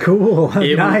movie. Cool.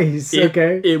 Nice.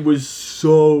 Okay. It was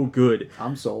so good.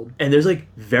 I'm sold. And there's like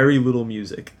very little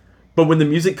music. But when the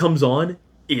music comes on,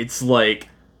 it's like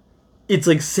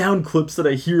sound clips that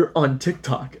I hear on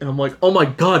TikTok. And I'm like, oh my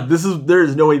god, there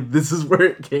is no way this is where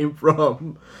it came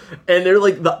from. And they're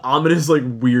like the ominous, like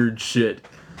weird shit.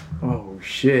 Oh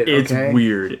shit! It's okay.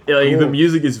 weird. Like Cool. the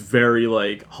music is very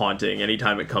like haunting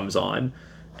anytime it comes on,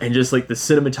 and just like the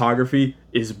cinematography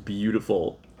is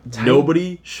beautiful.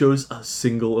 Nobody shows a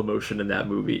single emotion in that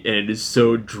movie, and it is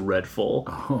so dreadful.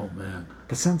 Oh man,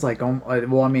 That sounds like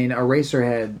well, I mean,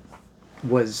 Eraserhead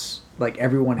was like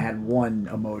everyone had one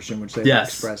emotion which they were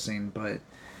expressing, but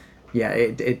yeah,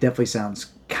 it definitely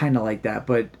sounds kind of like that.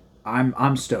 But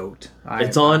I'm stoked.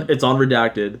 It's on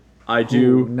Redacted. I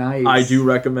do nice. I do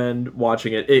recommend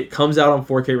watching it. It comes out on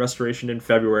 4K restoration in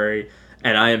February,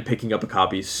 and I am picking up a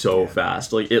copy so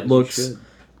fast. Like it looks.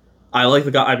 I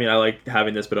like I like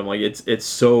having this, but I'm like it's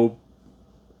so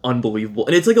unbelievable,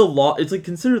 and it's like it's like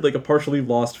considered like a partially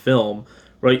lost film.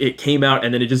 Right, it came out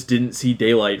and then it just didn't see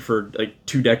daylight for like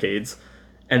 2 decades,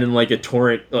 and then like a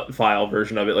torrent file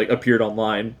version of it like appeared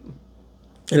online,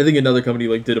 and I think another company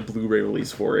like did a Blu-ray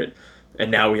release for it. And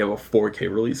now we have a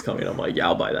 4K release coming. I'm like, yeah,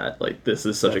 I'll buy that. Like, this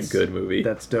is such a good movie.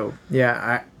 That's dope.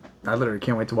 Yeah, I literally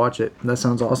can't wait to watch it. That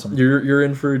sounds awesome. You're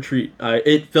in for a treat.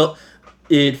 It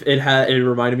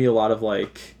reminded me a lot of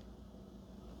like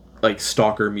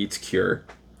Stalker meets Cure.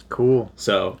 Cool.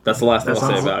 So that's the last thing I'll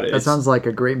say about it. That sounds like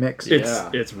a great mix.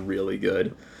 It's really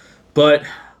good, but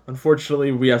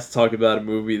unfortunately, we have to talk about a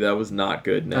movie that was not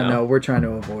good. Now I know we're trying to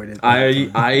avoid it.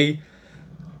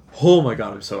 Oh my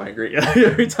god, I'm so angry.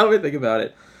 Every time I think about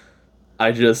it, I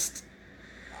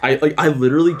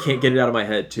literally can't get it out of my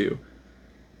head too.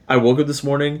 I woke up this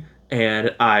morning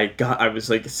and I was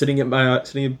like sitting at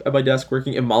my desk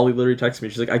working, and Molly literally texted me.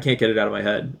 She's like, I can't get it out of my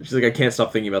head. She's like, I can't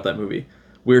stop thinking about that movie.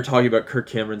 We were talking about Kirk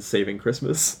Cameron's Saving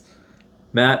Christmas.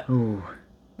 Matt,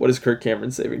 what is Kirk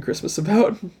Cameron's Saving Christmas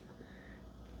about?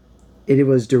 It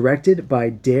was directed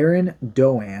by Darren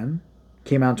Doan,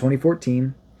 came out in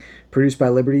 2014. Produced by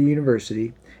Liberty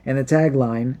University, and the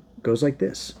tagline goes like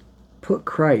this: "Put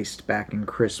Christ back in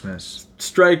Christmas."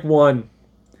 Strike one.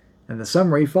 And the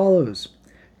summary follows.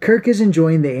 Kirk is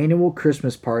enjoying the annual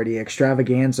Christmas party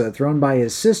extravaganza thrown by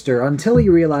his sister until he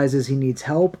realizes he needs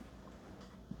help.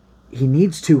 He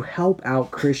needs to help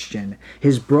out Christian,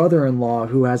 his brother-in-law,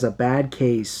 who has a bad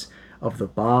case of the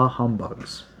bah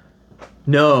humbugs.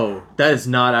 No, that is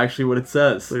not actually what it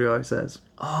says. Literally what it says.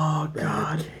 Oh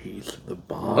god. Case of the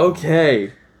bomb.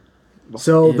 Okay.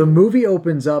 So the movie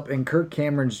opens up and Kirk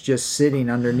Cameron's just sitting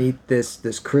underneath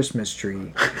this Christmas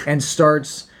tree and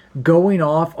starts going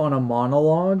off on a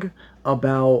monologue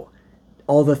about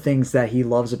all the things that he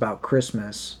loves about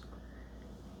Christmas.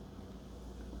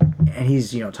 And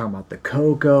he's, talking about the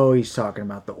cocoa, he's talking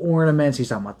about the ornaments, he's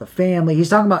talking about the family, he's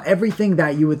talking about everything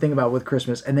that you would think about with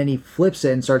Christmas, and then he flips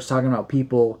it and starts talking about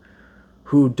people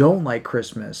who don't like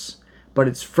Christmas. But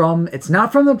it's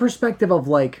not from the perspective of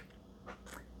like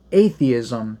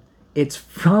atheism. It's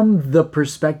from the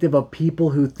perspective of people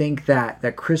who think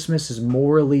that Christmas is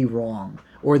morally wrong,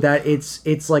 or that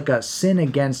it's like a sin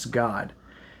against God.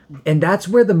 And that's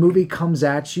where the movie comes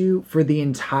at you for the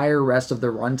entire rest of the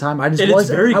runtime. I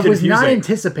was not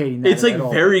anticipating that. It's like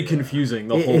very confusing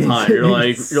the whole time. You're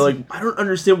like, I don't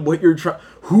understand what you're trying.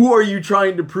 Who are you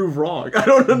trying to prove wrong? I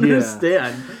don't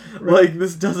understand. Yeah. Like,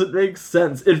 this doesn't make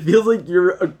sense. It feels like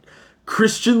you're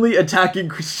Christianly attacking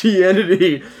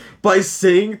Christianity by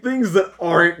saying things that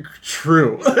aren't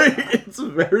true. It's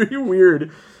very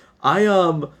weird.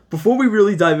 Before we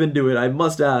really dive into it, I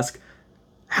must ask,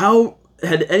 how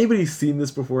had anybody seen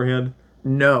this beforehand?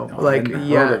 No, heard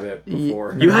of it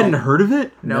before. You hadn't heard of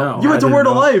it? No. You went to Word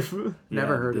of Life.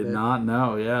 Never heard of it. Did not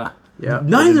know. Yeah. Yeah.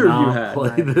 Neither of you had.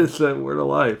 Play this at Word of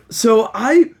Life. So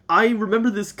I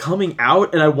remember this coming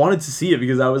out, and I wanted to see it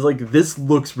because I was like, this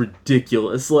looks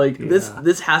ridiculous. Like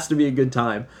this has to be a good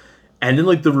time. And then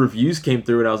like the reviews came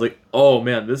through, and I was like, oh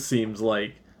man, this seems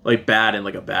like bad in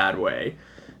like a bad way.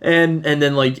 And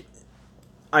then like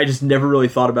I just never really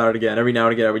thought about it again. Every now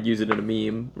and again, I would use it in a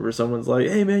meme where someone's like,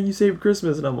 "Hey man, you saved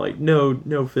Christmas," and I'm like,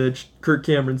 "No, Fitch. Kirk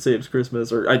Cameron saves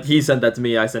Christmas." Or he sent that to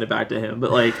me, I sent it back to him.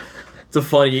 But like, it's a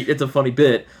funny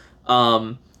bit.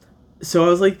 So I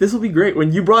was like, "This will be great."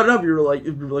 When you brought it up, you were like,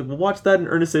 "Well, watch that in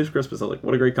Ernest Saves Christmas." I was like,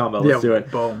 "What a great combo! Let's do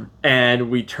it." Boom. And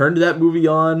we turned that movie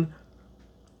on.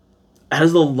 That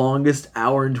is the longest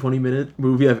hour and 20-minute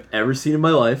movie I've ever seen in my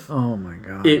life. Oh my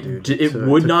god! It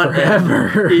would not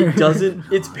forever. It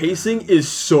doesn't. Its pacing is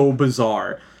so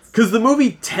bizarre. Because the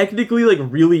movie technically like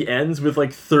really ends with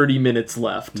like 30 minutes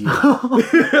left.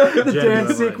 The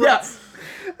dance sequence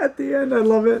at the end. I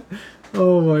love it.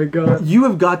 Oh my god. You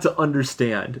have got to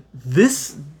understand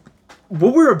this,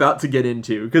 what we're about to get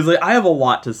into, because like, I have a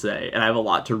lot to say and I have a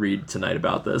lot to read tonight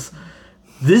about this.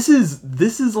 This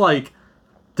is like,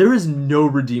 there is no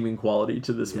redeeming quality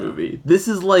to this movie. This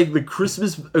is like the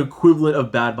Christmas equivalent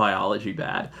of Bad Biology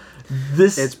bad.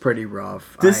 It's pretty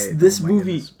rough. This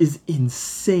movie is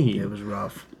insane. It was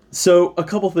rough. So a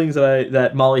couple things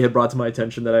that Molly had brought to my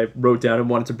attention that I wrote down and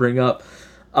wanted to bring up.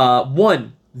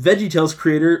 One, VeggieTales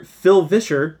creator Phil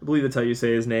Vischer, I believe that's how you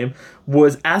say his name,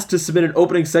 was asked to submit an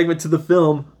opening segment to the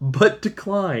film, but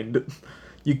declined.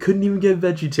 You couldn't even get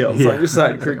VeggieTales on your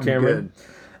side, Kirk Cameron.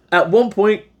 At one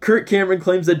point, Kirk Cameron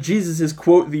claims that Jesus is,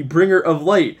 quote, the bringer of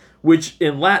light, which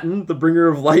in Latin, the bringer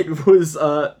of light was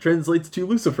translates to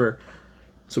Lucifer.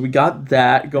 So we got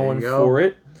that going for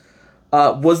it.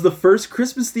 Was the first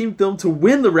Christmas-themed film to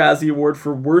win the Razzie Award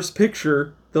for Worst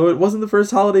Picture, though it wasn't the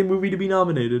first holiday movie to be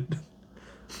nominated.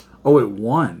 Oh, it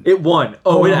won. It won.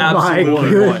 Oh, it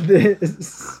absolutely won.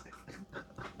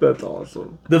 That's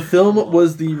awesome. The film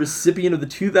was the recipient of the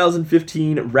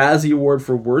 2015 Razzie Award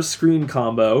for Worst Screen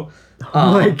Combo.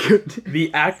 Oh my goodness.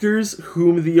 The actors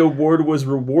whom the award was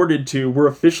rewarded to were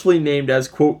officially named as,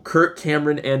 quote, Kirk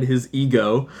Cameron and his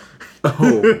ego.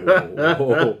 Oh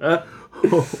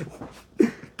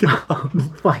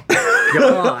my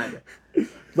god.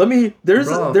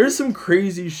 There's some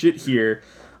crazy shit here.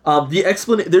 The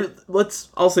explanation.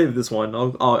 I'll save this one.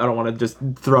 I don't want to just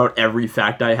throw out every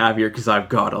fact I have here because I've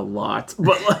got a lot.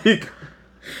 But like,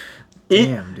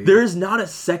 damn, dude. There is not a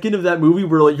second of that movie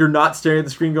where like you're not staring at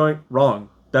the screen going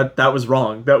wrong. That was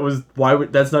wrong. That was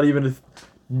that's not even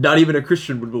a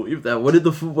Christian would believe that. What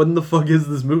in the fuck is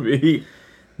this movie?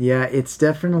 Yeah, it's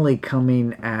definitely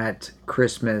coming at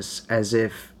Christmas as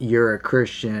if you're a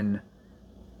Christian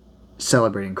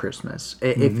celebrating Christmas.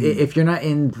 If you're not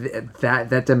in that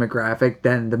demographic,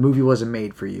 then the movie wasn't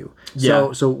made for you.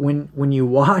 Yeah. So when you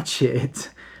watch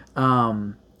it, I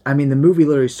mean, the movie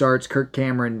literally starts Kirk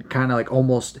Cameron kind of like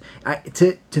almost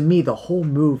to me the whole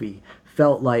movie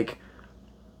felt like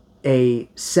a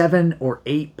 7 or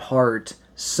 8 part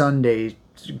Sunday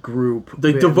group,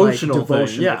 the devotional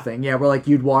thing. Yeah, where like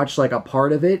you'd watch like a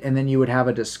part of it and then you would have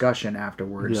a discussion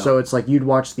afterwards. So it's like you'd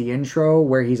watch the intro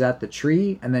where he's at the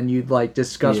tree and then you'd like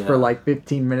discuss for like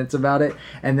 15 minutes about it,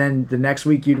 and then the next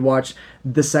week you'd watch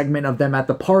the segment of them at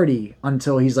the party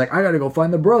until he's like, I gotta go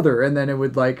find the brother, and then it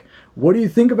would like, what do you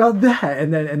think about that?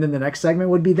 And then the next segment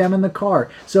would be them in the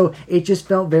car. So it just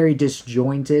felt very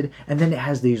disjointed, and then it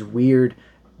has these weird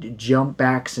jump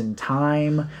backs in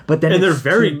time, but then they're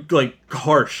very like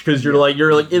harsh because you're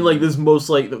in like this most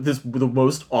like the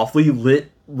most awfully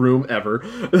lit room ever,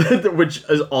 which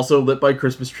is also lit by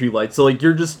Christmas tree lights. So like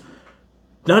you're just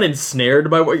not ensnared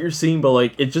by what you're seeing, but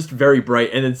like it's just very bright,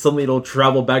 and then suddenly it'll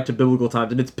travel back to biblical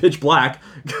times and it's pitch black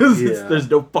because there's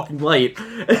no fucking light,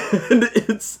 and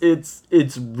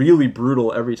it's really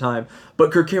brutal every time.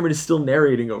 But Kirk Cameron is still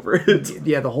narrating over it.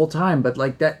 Yeah, the whole time. But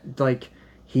like that, like.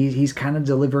 He's kind of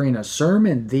delivering a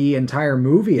sermon the entire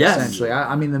movie, essentially.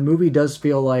 I mean, the movie does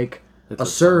feel like a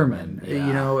sermon, you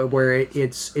know, where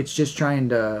it's just trying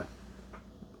to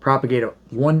propagate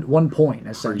one point,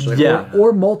 essentially,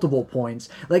 or multiple points.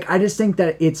 Like, I just think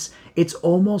that it's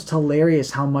almost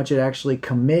hilarious how much it actually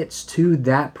commits to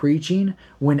that preaching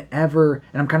whenever,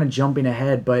 and I'm kind of jumping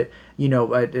ahead, but, you know,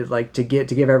 like to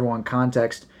give everyone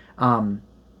context, one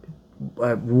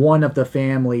of the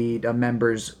family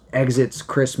members exits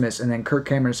Christmas, and then Kirk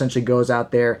Cameron essentially goes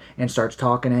out there and starts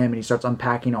talking to him, and he starts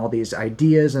unpacking all these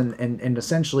ideas and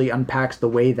essentially unpacks the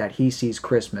way that he sees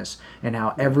Christmas and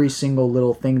how every single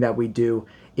little thing that we do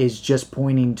is just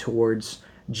pointing towards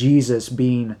Jesus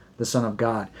being the Son of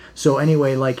God. So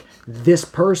anyway, like this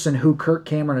person who Kirk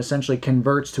Cameron essentially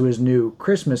converts to his new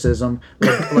Christmasism,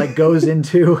 like goes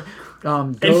into...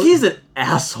 and he's an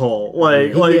asshole.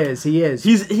 He is.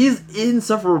 He's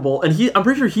insufferable, and I'm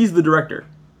pretty sure he's the director.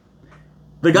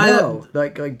 The guy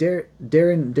like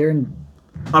Darren.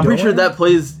 I'm pretty sure that's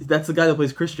the guy that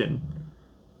plays Christian.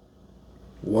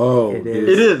 Whoa. It is.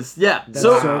 It is, yeah. That's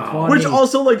so funny. Which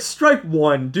also, like, strike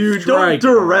one, dude. Don't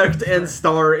direct and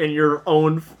star in your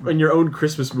own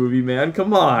Christmas movie, man.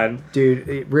 Come on,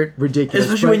 dude. Ridiculous.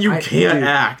 Especially when you can't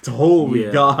act. Holy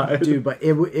God, dude. But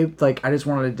it like, I just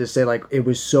wanted to say, like, it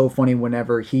was so funny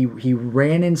whenever he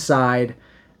ran inside,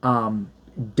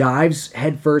 dives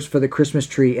headfirst for the Christmas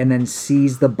tree, and then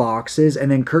sees the boxes,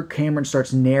 and then Kirk Cameron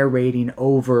starts narrating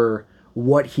over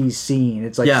what he's seen.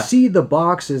 It's like, see the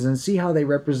boxes and see how they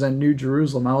represent New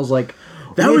Jerusalem. I was like,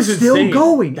 That was still insane.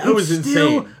 going. That was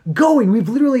still insane. going. We've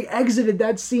literally exited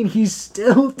that scene. He's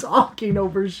still talking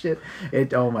over shit.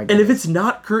 Oh my god. And if it's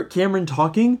not Kirk Cameron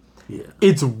talking,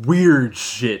 it's weird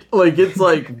shit. Like, it's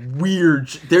like weird.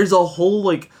 There's a whole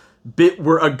like bit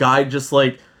where a guy just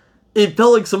like, it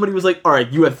felt like somebody was like, all right,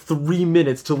 you have 3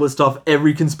 minutes to list off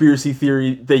every conspiracy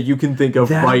theory that you can think of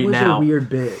right now. That was a weird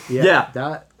bit.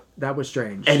 Yeah. That was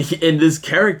strange. And this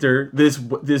character, this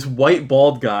white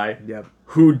bald guy, Yep.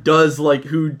 who does like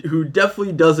who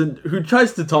definitely doesn't, who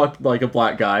tries to talk like a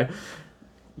black guy.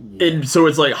 And so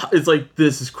it's like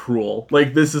this is cruel.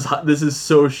 Like this is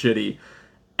so shitty.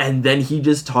 And then he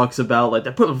just talks about like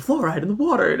they're putting fluoride in the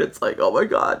water, and it's like, oh my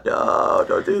god, no,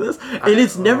 don't do this. And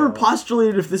it's never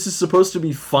postulated if this is supposed to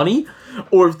be funny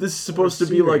or if this is supposed to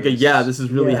be like this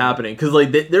is really happening, because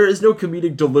like there is no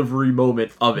comedic delivery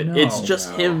moment of it. It's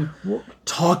just him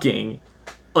talking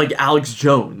like Alex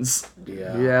Jones.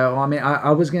 Yeah. Well, I mean, I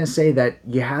was gonna say that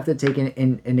you have to take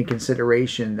into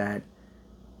consideration that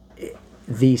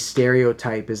the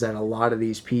stereotype is that a lot of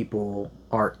these people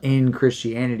are in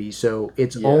Christianity, so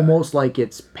it's almost like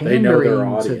it's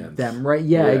pandering to them, right?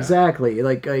 Yeah, exactly.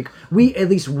 Like we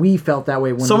felt that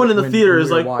way when someone in the theater is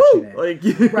like watching it. Like,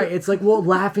 right? It's like, well,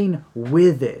 laughing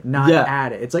with it, not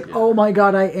at it. It's like, oh my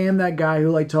god, I am that guy who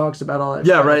like talks about all that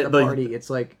shit right, at the like, party. It's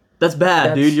like, that's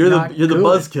bad, dude. You're the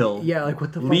buzzkill. Yeah, like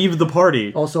what the fuck? Leave the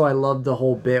party. Also, I love the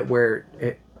whole bit where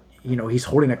he's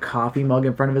holding a coffee mug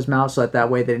in front of his mouth, so that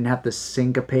way they didn't have to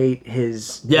syncopate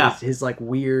his like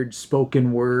weird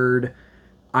spoken word.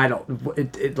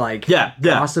 Gossiping.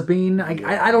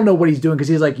 I don't know what he's doing, because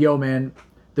he's like, yo man,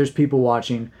 there's people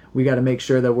watching. We got to make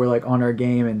sure that we're like on our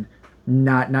game and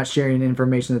not sharing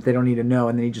information that they don't need to know.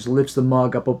 And then he just lifts the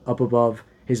mug up above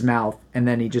his mouth, and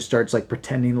then he just starts like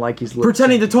pretending like he's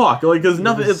pretending to talk, like, because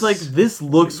nothing. It's like, this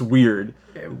looks weird.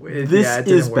 This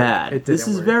is bad. This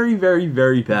is very, very,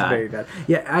 very bad. Very bad.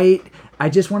 Yeah, I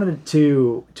just wanted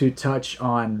to touch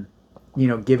on,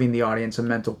 giving the audience a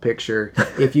mental picture.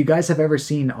 If you guys have ever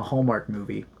seen a Hallmark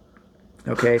movie,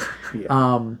 okay,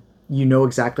 you know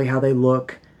exactly how they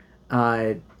look.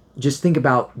 Just think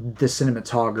about the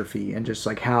cinematography and just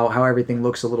like how everything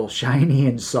looks a little shiny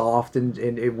and soft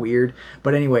and weird.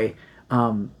 But anyway,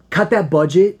 cut that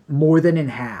budget more than in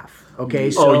half.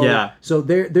 Okay, so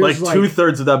there's like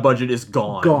 2/3 of that budget is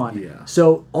gone. Yeah.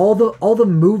 So all the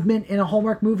movement in a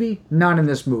Hallmark movie, not in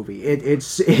this movie. It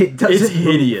doesn't. It's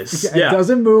hideous. It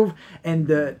doesn't move.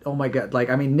 And oh my god, like,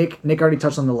 I mean, Nick already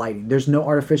touched on the lighting. There's no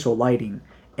artificial lighting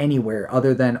anywhere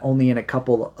other than only in a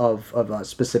couple of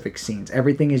specific scenes.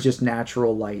 Everything is just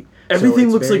natural light. Everything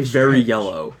looks like very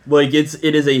yellow. Like it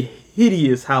is a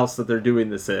hideous house that they're doing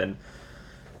this in.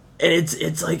 And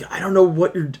it's like, I don't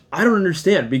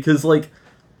understand, because like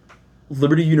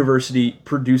Liberty University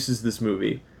produces this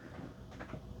movie,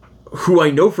 who I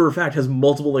know for a fact has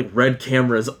multiple like red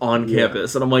cameras on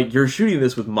campus, and I'm like, you're shooting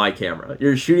this with my camera.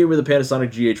 You're shooting with a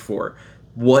Panasonic GH4.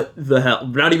 What the hell?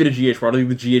 Not even a GH4. I don't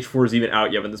think the GH4 is even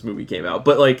out yet when this movie came out.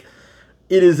 But like,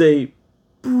 it is a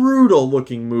brutal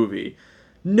looking movie.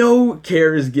 No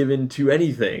care is given to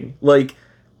anything. Like,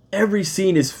 every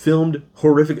scene is filmed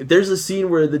horrific. There's a scene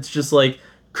where it's just like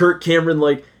Kirk Cameron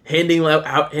like handing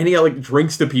out like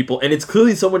drinks to people, and it's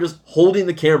clearly someone just holding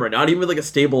the camera, not even like a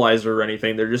stabilizer or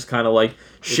anything. They're just kind of like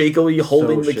shakily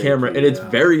holding the camera, and it's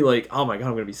very like, oh my god,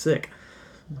 I'm gonna be sick.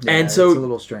 Yeah, and so it's a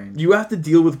little strange. You have to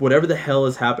deal with whatever the hell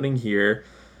is happening here.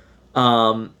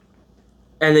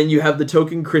 And then you have the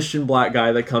token Christian black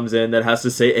guy that comes in that has to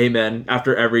say amen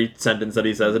after every sentence that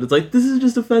he says. And it's like, this is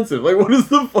just offensive. Like, what is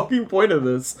the fucking point of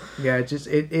this? Yeah,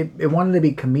 it wanted to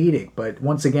be comedic, but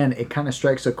once again, it kind of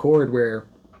strikes a chord where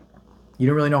you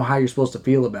don't really know how you're supposed to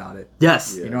feel about it.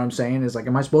 Yes. You know what I'm saying? It's like,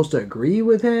 am I supposed to agree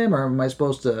with him, or am I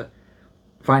supposed to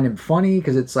find him funny?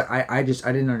 Because it's like, I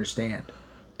didn't understand.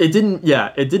 It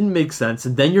didn't make sense.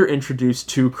 And then you're introduced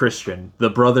to Christian, the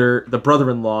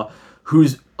brother-in-law,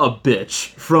 who's a bitch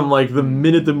from like the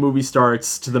minute the movie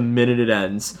starts to the minute it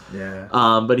ends. Yeah.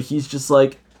 But he's just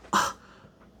like,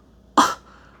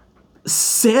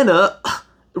 Santa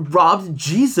robbed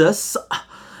Jesus,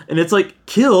 and it's like,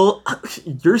 kill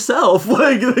yourself.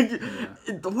 Like,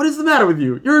 what is the matter with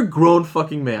you? You're a grown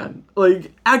fucking man.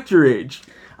 Like, act your age.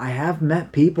 I have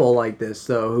met people like this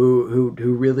though, who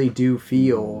really do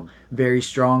feel very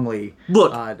strongly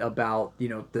about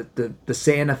the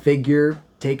Santa figure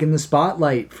taking the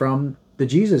spotlight from the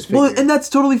Jesus figure. Well, and that's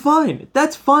totally fine.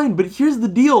 That's fine. But here's the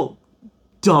deal,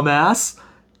 dumbass.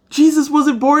 Jesus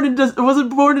wasn't born in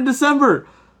December.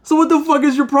 So what the fuck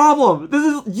is your problem?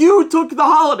 You took the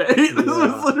holiday. This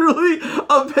was literally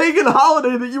a pagan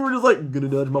holiday that you were just like, I'm gonna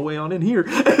nudge my way on in here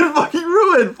and fucking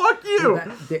ruin. Fuck you.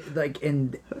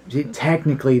 And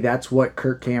technically, that's what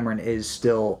Kirk Cameron is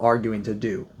still arguing to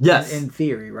do. Yes. In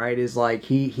theory, right? Is like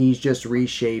he's just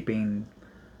reshaping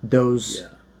those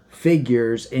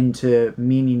figures into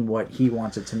meaning what he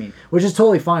wants it to mean, which is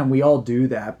totally fine. We all do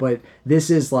that, but this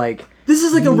is like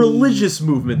a religious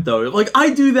movement, though. Like I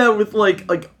do that with like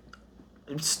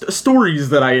stories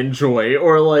that I enjoy,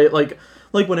 or like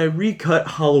when I recut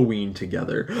Halloween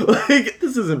together. Like,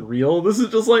 this isn't real. This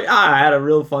is just like, I had a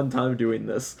real fun time doing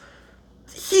this.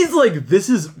 He's like, this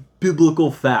is biblical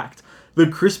fact. The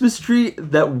Christmas tree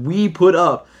that we put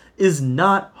up is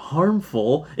not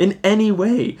harmful in any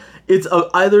way. It's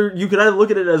you could either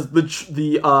look at it as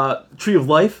the tree of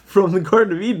life from the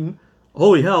Garden of Eden,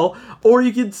 holy hell, or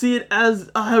you could see it as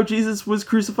how Jesus was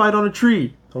crucified on a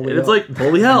tree. It's like,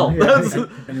 holy hell.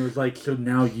 And it was like, so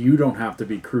now you don't have to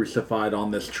be crucified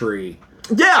on this tree.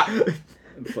 Yeah!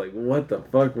 It's like, what the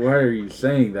fuck? Why are you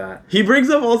saying that? He brings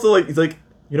up also, like, he's like,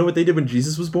 you know what they did when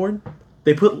Jesus was born?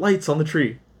 They put lights on the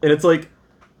tree. And it's like,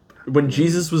 when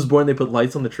Jesus was born, they put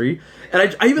lights on the tree.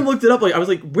 And I even looked it up, like, I was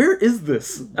like, where is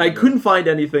this? I couldn't find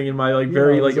anything in my, like,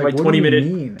 my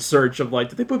 20-minute search of, like,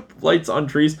 did they put lights on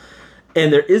trees?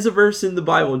 And there is a verse in the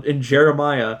Bible, in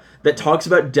Jeremiah, that talks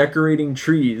about decorating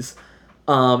trees.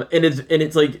 And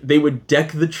it's like, they would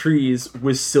deck the trees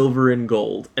with silver and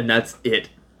gold, and that's it.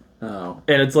 Oh.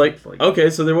 And it's like,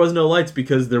 okay, so there was no lights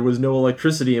because there was no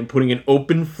electricity, and putting an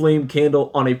open flame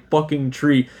candle on a fucking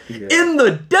tree in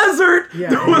the desert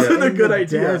wasn't a good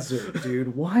idea. Desert,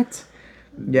 dude. What?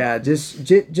 Yeah, just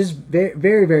very,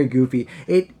 very, very goofy.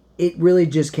 It really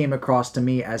just came across to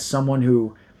me as someone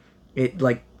who,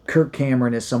 Kirk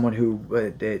Cameron is someone who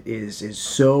is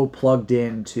so plugged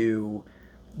into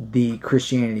the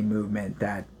Christianity movement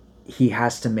that he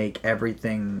has to make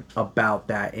everything about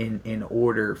that in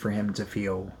order for him to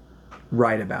feel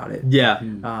right about it. Yeah.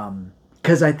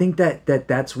 Because I think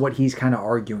that's what he's kind of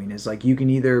arguing, is like, you can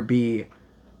either be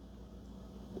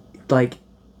like,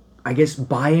 I guess,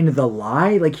 buy into the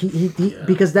lie, like he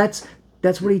because that's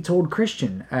what he told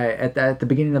Christian at the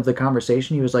beginning of the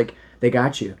conversation. He was like, they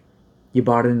got you. You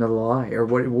bought into the lie, or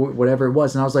whatever it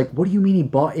was. And I was like, what do you mean he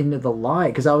bought into the lie?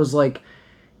 Because I was like,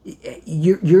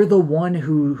 you're the one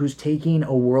who's taking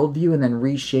a worldview and then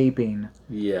reshaping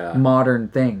modern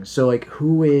things. So like,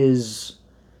 who is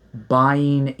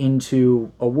buying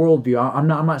into a worldview? I'm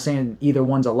not saying either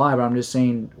one's a lie, but I'm just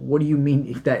saying, what do you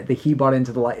mean that he bought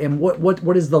into the lie? And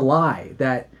what is the lie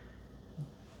that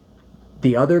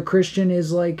the other Christian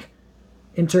is like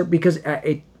because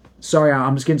sorry,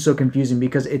 I'm just getting so confusing,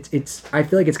 because it's I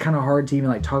feel like it's kind of hard to even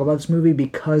like talk about this movie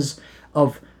because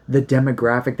of the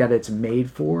demographic that it's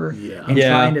made for, and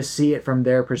trying to see it from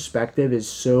their perspective is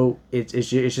so it's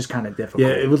just kind of difficult.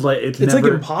 Yeah, it was like it's never,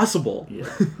 like impossible.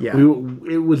 Yeah.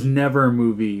 It was never a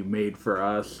movie made for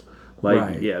us.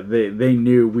 Like, they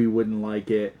knew we wouldn't like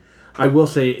it. I will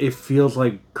say it feels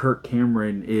like Kirk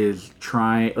Cameron is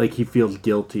trying, like, he feels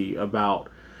guilty about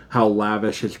how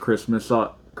lavish his Christmases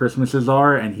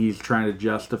are, and he's trying to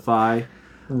justify.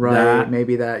 Right, that.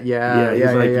 Maybe that,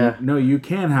 No, you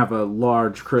can have a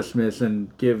large Christmas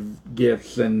and give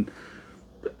gifts and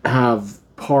have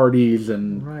parties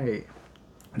and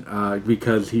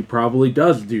because he probably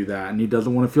does do that, and he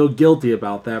doesn't want to feel guilty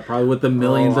about that. Probably with the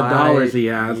millions of dollars he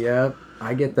has. Yep,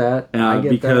 I get that.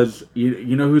 Because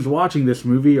you know who's watching this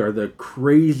movie are the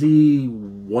crazy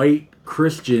white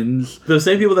Christians, the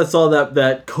same people that saw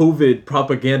that COVID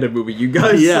propaganda movie you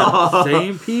guys saw.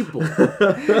 Same people.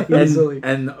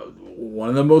 and one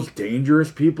of the most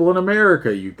dangerous people in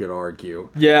America, you could argue.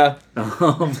 Yeah. At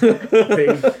one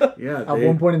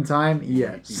point in time,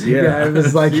 yes. Yeah, it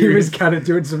was like he was kind of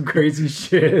doing some crazy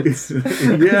shit.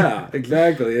 Yeah,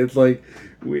 exactly. It's like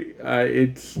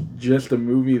it's just a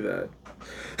movie that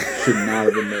should not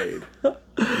have been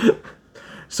made.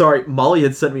 Sorry, Molly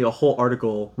had sent me a whole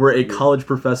article where a college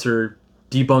professor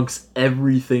debunks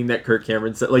everything that Kirk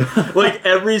Cameron said. Like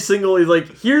every single, he's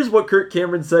like, here's what Kirk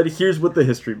Cameron said, here's what the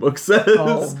history book says.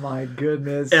 Oh my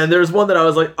goodness. And there's one that I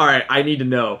was like, alright, I need to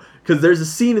know. Because there's a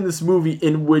scene in this movie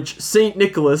in which St.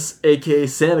 Nicholas, aka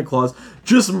Santa Claus,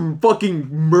 just fucking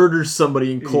murders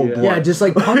somebody in cold blood. Yeah, just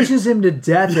like punches him to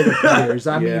death, it appears.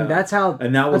 I mean, that's how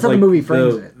the movie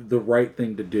frames it. The right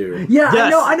thing to do. Yeah,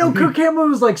 yes. I know. Kirk Cameron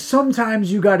was like,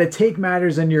 sometimes you got to take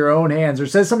matters in your own hands, or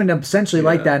says something essentially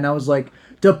like that, and I was like,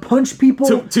 to punch people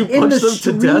in the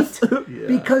street to death?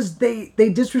 Because they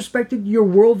disrespected your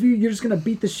worldview, you're just gonna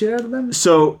beat the shit out of them?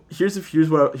 So here's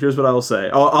what I will say.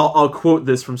 I'll quote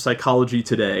this from Psychology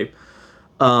Today.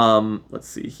 Let's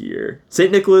see here.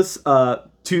 St. Nicholas,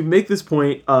 to make this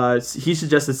point, he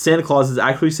suggests that Santa Claus is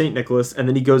actually St. Nicholas, and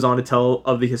then he goes on to tell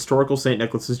of the historical St.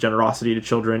 Nicholas's generosity to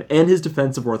children and his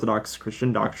defense of Orthodox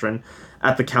Christian doctrine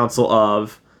at the Council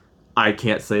of... I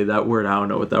can't say that word. I don't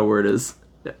know what that word is.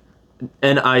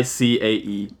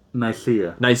 Nicae.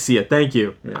 Nicaea. Thank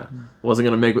you. Yeah. Wasn't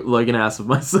going to make like an ass of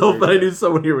myself, but I knew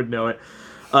someone here would know it.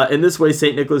 In this way,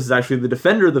 St. Nicholas is actually the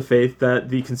defender of the faith that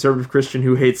the conservative Christian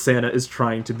who hates Santa is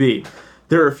trying to be.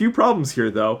 There are a few problems here,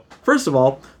 though. First of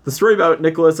all, the story about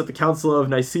Nicholas at the Council of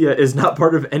Nicaea is not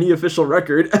part of any official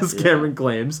record, as Cameron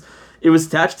claims. It was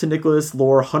attached to Nicholas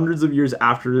lore hundreds of years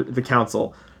after the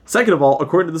council. Second of all,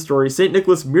 according to the story, St.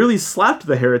 Nicholas merely slapped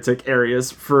the heretic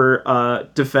Arius for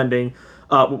defending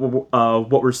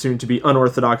what were soon to be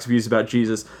unorthodox views about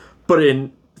Jesus. But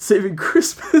in Saving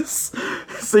Christmas,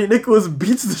 St. Nicholas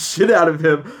beats the shit out of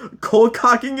him,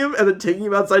 cold-cocking him and then taking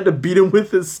him outside to beat him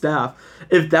with his staff.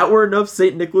 If that were enough,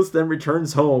 St. Nicholas then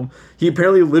returns home. He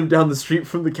apparently lived down the street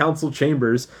from the council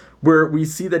chambers, where we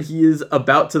see that he is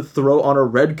about to throw on a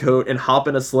red coat and hop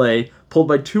in a sleigh, pulled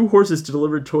by 2 horses to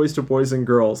deliver toys to boys and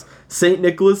girls. St.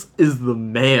 Nicholas is the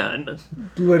man.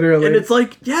 Literally. And it's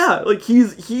like, yeah, like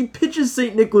he pitches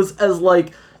St. Nicholas as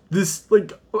like this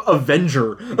like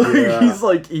avenger. Yeah.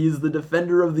 He's the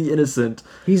defender of the innocent.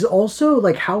 He's also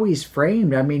like how he's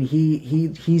framed. I mean,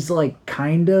 he's like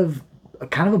kind of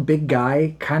a big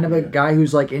guy, kind of a guy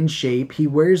who's like in shape. He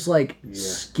wears like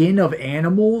skin of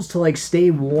animals to like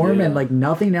stay warm and like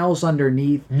nothing else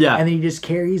underneath. Yeah. And then he just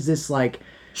carries this like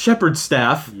shepherd's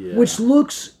staff, which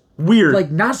looks weird, like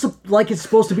not like it's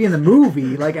supposed to be in the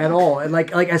movie, like at all. And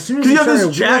like as soon as you have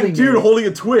this jacked dude holding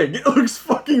a twig, it looks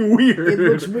fucking weird. It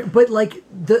looks weird, but like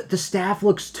the staff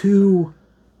looks too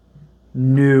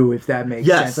new, if that makes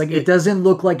sense. Like it doesn't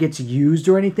look like it's used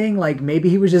or anything. Like maybe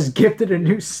he was just gifted a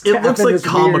new staff. It looks like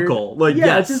comical. Weird, like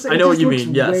yes, I know what you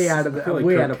mean. Yes, way out of I feel like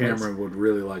way Kirk out of place. Cameron would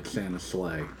really like Santa's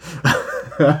Sleigh.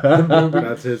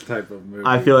 That's his type of movie.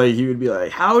 I feel like he would be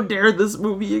like, "How dare this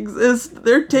movie exist?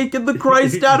 They're taking the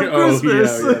Christ out of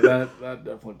Christmas." Yeah, that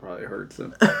definitely probably hurts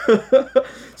him.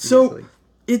 So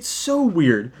it's so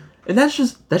weird. And that's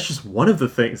just one of the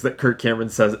things that Kirk Cameron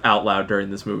says out loud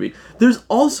during this movie. There's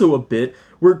also a bit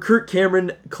where Kirk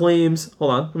Cameron claims...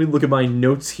 Hold on, let me look at my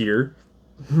notes here.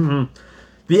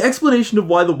 The explanation of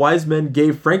why the wise men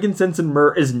gave frankincense and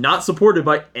myrrh is not supported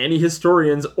by any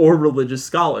historians or religious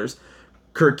scholars.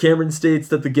 Kirk Cameron states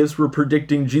that the gifts were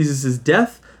predicting Jesus'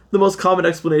 death. The most common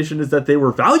explanation is that they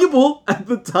were valuable at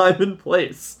the time and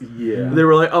place. Yeah. They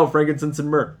were like, oh, frankincense and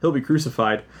myrrh, he'll be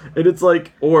crucified. And it's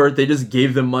like, or they just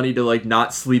gave them money to like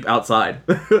not sleep outside.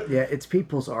 Yeah, it's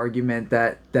people's argument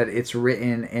that it's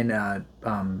written in a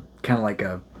kind of like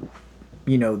a,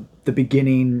 you know, the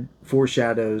beginning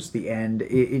foreshadows the end.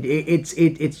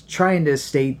 It's trying to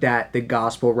state that the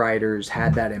gospel writers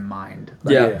had that in mind.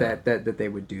 Like, that they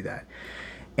would do that.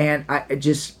 And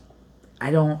I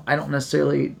don't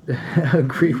necessarily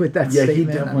agree with that statement. Yeah, he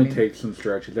definitely takes some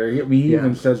stretches there. He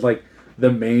even says, like,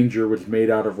 the manger was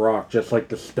made out of rock, just like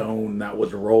the stone that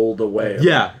was rolled away.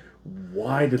 Yeah.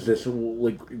 Why does this,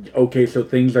 like, okay, so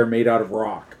things are made out of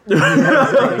rock.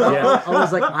 I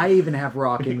was like, I even have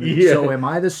rock in me. So am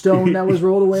I the stone that was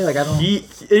rolled away? Like, I don't...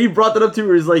 He brought that up too,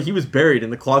 where he's like, he was buried in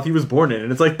the cloth he was born in.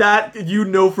 And it's like, that, you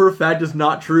know for a fact, is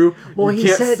not true. Well,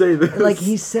 you can't say this. Like,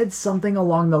 he said something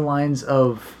along the lines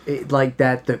of, like,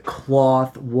 that the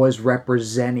cloth was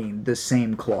representing the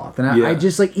same cloth. And I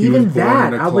just, like, even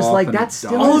that, I was like, that's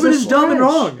still all of it is dumb and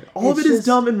wrong. All of it is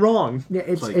dumb and wrong. Yeah,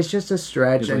 it's just a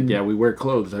stretch. Like, yeah, we wear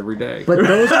clothes every day. But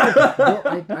those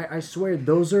are, I swear,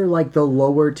 those are like the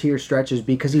lower tier stretches,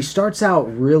 because he starts out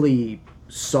really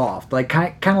soft, like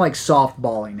kind of like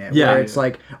softballing it. Yeah, where it's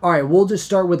like, all right, we'll just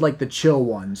start with like the chill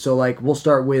one. So like we'll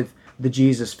start with the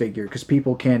Jesus figure because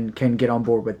people can get on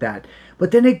board with that.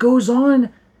 But then it goes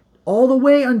on all the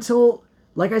way until,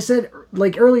 like I said,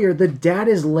 like earlier, the dad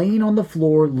is laying on the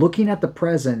floor looking at the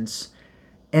presents.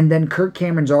 And then Kirk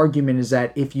Cameron's argument is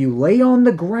that if you lay on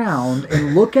the ground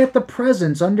and look at the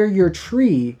presents under your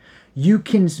tree, you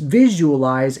can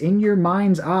visualize in your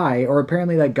mind's eye, or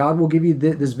apparently that God will give you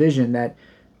this vision that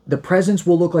the presents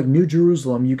will look like New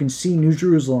Jerusalem. You can see New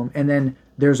Jerusalem, and then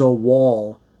there's a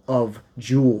wall of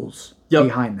jewels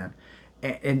behind them.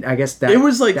 And I guess that it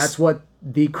was like, that's what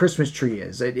the Christmas tree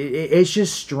is. It's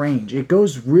just strange. It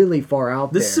goes really far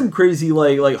out This is some crazy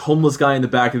like homeless guy in the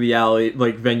back of the alley,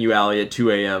 like venue alley at 2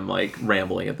 a.m. like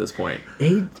rambling at this point.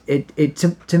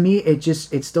 To me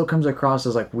it still comes across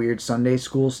as like weird Sunday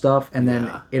school stuff, and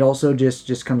then it also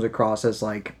just comes across as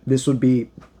like this would be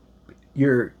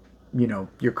your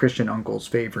Christian uncle's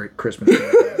favorite Christmas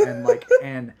movie. And like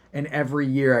and every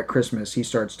year at Christmas he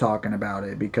starts talking about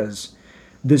it because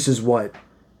this is what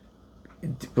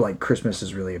like Christmas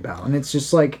is really about. And it's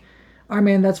just like, all right,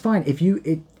 man, that's fine. If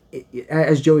you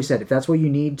as Joey said, if that's what you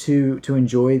need to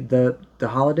enjoy the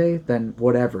holiday, then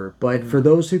whatever. But for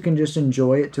those who can just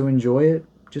enjoy it to enjoy it,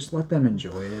 just let them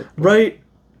enjoy it. Right.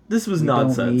 This was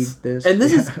nonsense. Don't need this. And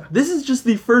this is just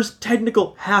the first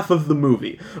technical half of the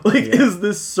movie. Is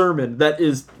this sermon that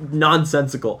is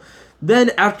nonsensical.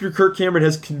 Then after Kirk Cameron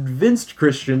has convinced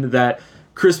Christian that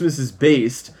Christmas is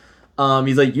based,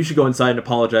 he's like, you should go inside and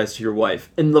apologize to your wife.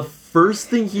 And the first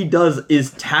thing he does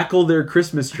is tackle their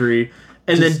Christmas tree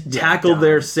and then tackle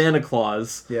their Santa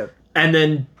Claus. Yep. And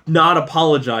then not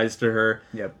apologize to her.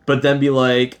 Yep. But then be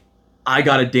like, I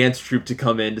got a dance troupe to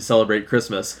come in to celebrate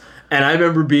Christmas. And I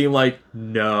remember being like,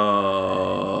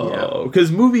 no. Because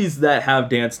movies that have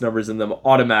dance numbers in them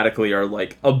automatically are,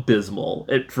 like, abysmal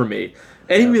for me.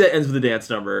 Any movie that ends with a dance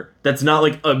number that's not,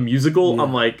 like, a musical,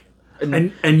 I'm like...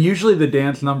 And usually the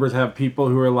dance numbers have people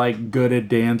who are, like, good at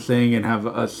dancing and have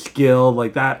a skill.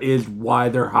 Like, that is why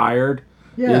they're hired,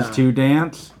 is to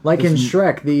dance. Like in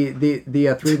Shrek,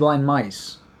 the Three Blind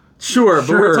Mice. Sure, but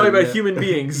we're talking about human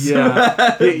beings.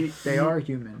 Yeah. They are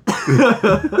human.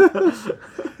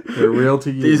 They're real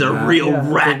to you. These are real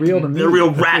rat. They're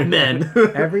real rat men.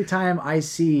 Every time I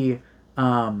see,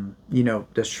 the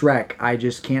Shrek, I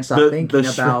just can't stop thinking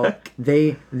about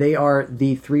they are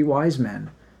the three wise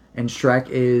men, and Shrek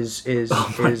is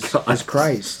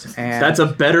Christ. And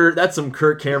that's some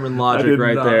Kirk Cameron logic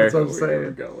right there. That's what I'm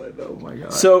saying. Oh my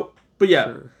god. So, but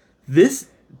yeah, this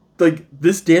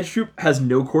dance troupe has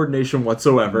no coordination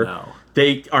whatsoever. No.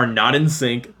 They are not in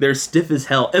sync. They're stiff as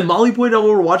hell. And Molly pointed out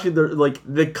when we're watching,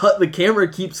 the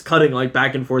camera keeps cutting like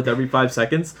back and forth every 5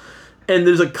 seconds. And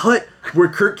there's a cut where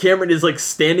Kirk Cameron is like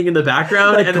standing in the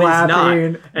background, like and then clapping. he's not,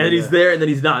 and then he's there, and then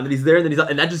he's not, and then he's there, and then he's not,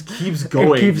 and that just keeps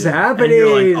going. It keeps happening. And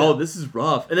you're like, oh, this is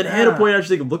rough. And then Hannah pointed out,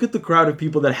 she's like, look at the crowd of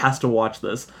people that has to watch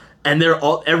this, and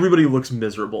everybody looks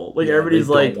miserable. Like everybody's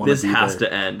like, this has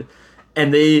to end,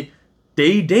 and they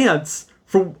dance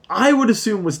for I would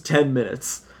assume was 10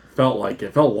 minutes. Felt like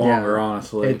it. Felt longer,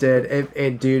 honestly. It did.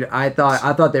 It dude, I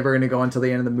thought they were gonna go until the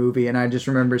end of the movie, and I just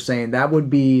remember saying that would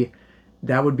be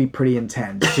pretty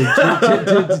intense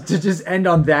to just end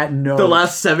on that note. The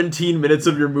last 17 minutes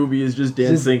of your movie is just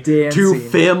dancing. To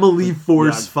Family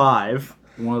Force 5.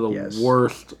 One of the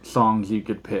worst songs you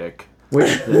could pick.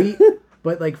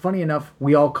 But like, funny enough,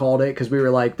 we all called it because we were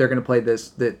like, they're gonna play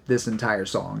this entire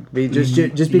song.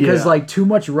 Just because like too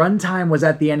much runtime was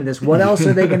at the end of this. What else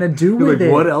are they gonna do with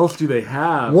it? What else do they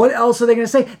have? What else are they gonna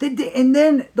say? And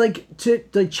then like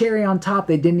to cherry on top,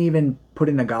 they didn't even put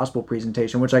in a gospel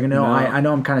presentation, which I know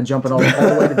I'm kind of jumping all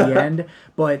the way to the end,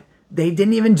 but they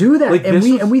didn't even do that. Like,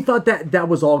 and we thought that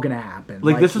was all gonna happen.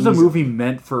 Like this is a movie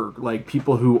meant for like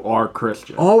people who are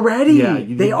Christian already. Yeah,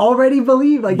 they already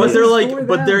believe. Like, but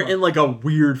they're in like a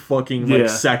weird fucking like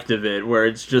sect of it where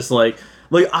it's just like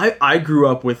I grew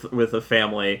up with a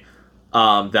family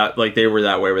that like they were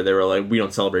that way where they were like, we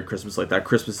don't celebrate Christmas like that.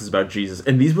 Christmas is about Jesus,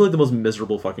 and these were like the most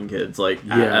miserable fucking kids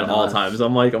at all times.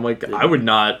 I'm like I would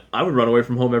run away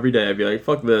from home every day. I'd be like,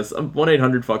 fuck this. I'm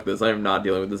 1-800 fuck this. I am not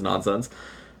dealing with this nonsense.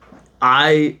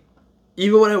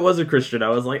 Even when I was a Christian, I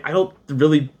was like, I don't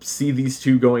really see these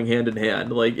two going hand in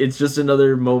hand. Like, it's just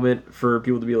another moment for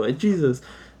people to be like, Jesus.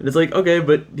 And it's like, okay,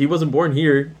 but he wasn't born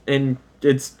here. And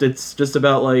it's just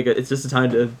about, like, it's just a time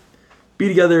to be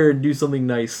together and do something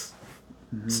nice.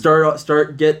 Mm-hmm.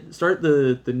 Start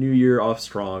the new year off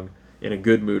strong, in a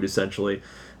good mood, essentially.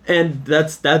 And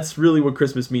that's really what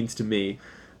Christmas means to me.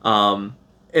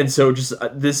 And so just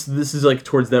this is like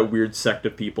towards that weird sect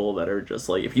of people that are just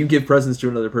like, if you give presents to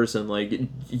another person, like,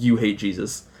 you hate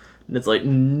Jesus. And it's like,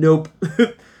 nope.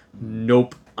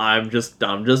 Nope. I'm just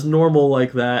normal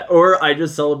like that. Or I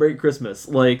just celebrate Christmas.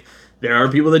 Like, there are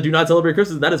people that do not celebrate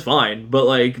Christmas, that is fine. But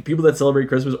like, people that celebrate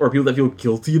Christmas or people that feel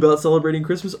guilty about celebrating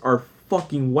Christmas are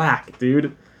fucking whack,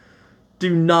 dude.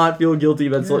 Do not feel guilty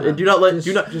about celebrating.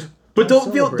 But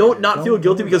don't feel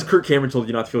guilty because Kirk Cameron told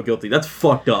you not to feel guilty. That's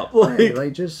fucked up.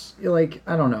 Like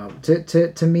I don't know.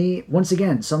 To me, once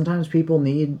again, sometimes people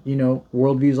need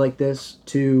worldviews like this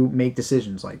to make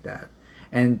decisions like that,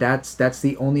 and that's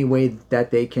the only way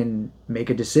that they can make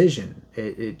a decision.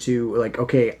 To like,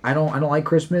 okay, I don't like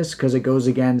Christmas because it goes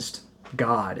against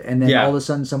God, and then all of a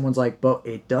sudden someone's like, but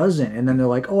it doesn't, and then they're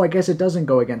like, oh, I guess it doesn't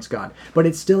go against God, but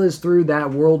it still is through that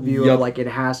worldview of like it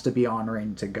has to be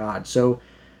honoring to God. So.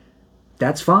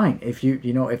 That's fine. If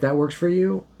if that works for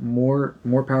you, more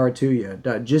power to you.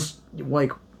 Just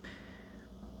like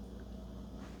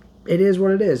it is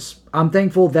what it is. I'm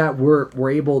thankful that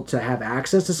we're able to have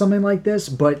access to something like this,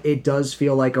 but it does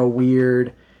feel like a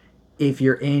weird. If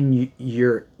you're in,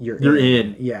 you're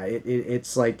in. Yeah,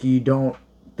 it's like you don't.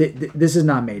 This is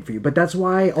not made for you. But that's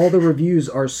why all the reviews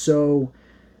are so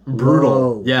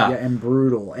brutal. Low, yeah, and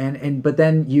brutal. And but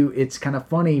then it's kind of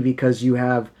funny because you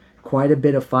have quite a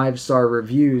bit of 5-star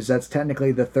reviews. That's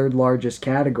technically the third largest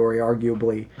category,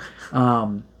 arguably.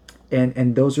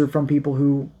 And those are from people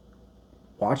who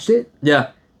watched it.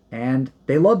 Yeah. And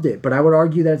they loved it, but I would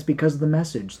argue that it's because of the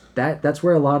message. That's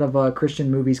where a lot of Christian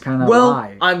movies kind of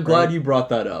lie. I'm glad you brought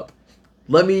that up.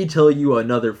 Let me tell you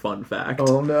another fun fact.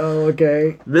 Oh no,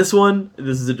 okay. This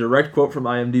is a direct quote from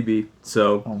IMDb,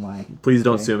 so please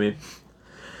don't sue me.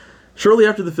 Shortly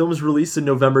after the film was released in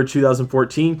November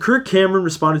 2014, Kirk Cameron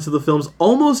responded to the film's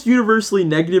almost universally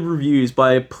negative reviews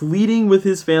by pleading with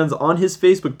his fans on his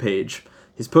Facebook page.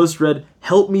 His post read,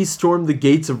 "Help me storm the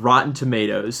gates of Rotten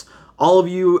Tomatoes. All of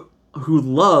you who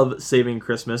love Saving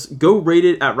Christmas, go rate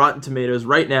it at Rotten Tomatoes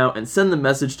right now and send the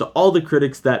message to all the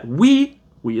critics that we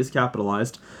is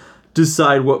capitalized,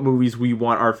 decide what movies we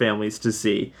want our families to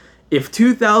see. If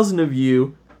 2,000 of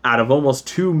you, out of almost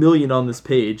 2 million on this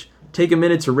page, take a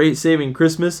minute to rate Saving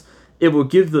Christmas, it will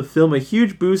give the film a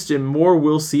huge boost and more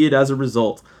will see it as a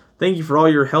result. Thank you for all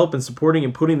your help in supporting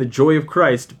and putting the joy of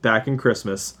Christ back in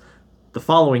Christmas." The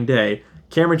following day,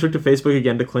 Cameron took to Facebook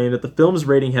again to claim that the film's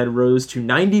rating had rose to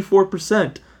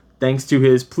 94% thanks to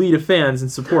his plea to fans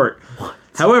and support. What?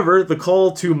 However, the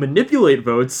call to manipulate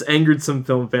votes angered some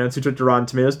film fans who took to Rotten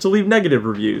Tomatoes to leave negative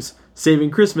reviews.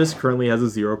 Saving Christmas currently has a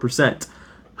 0%.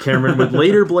 Cameron would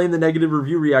later blame the negative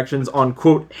review reactions on,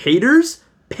 quote, haters,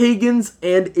 pagans,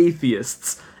 and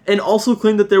atheists, and also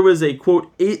claimed that there was a,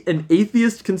 quote, an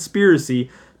atheist conspiracy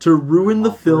to ruin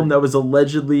the film that was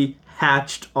allegedly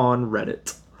hatched on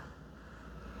Reddit.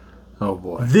 Oh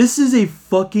boy. This is a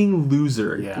fucking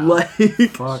loser. Yeah. Like,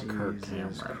 fuck Kirk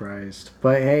Cameron. Christ.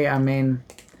 But hey, I mean,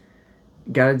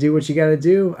 gotta do what you gotta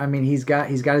do. I mean, he's got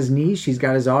his niche, he's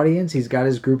got his audience, he's got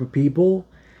his group of people,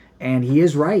 and he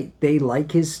is right. They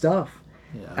like his stuff.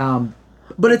 Yeah.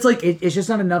 But it's like it's just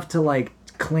not enough to like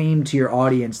claim to your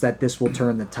audience that this will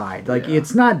turn the tide. Like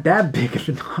it's not that big of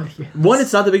an audience. One,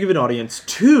 it's not that big of an audience.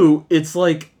 Two, it's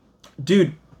like,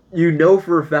 dude, you know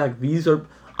for a fact these are.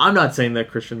 I'm not saying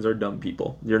that Christians are dumb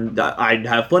people. I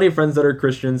have plenty of friends that are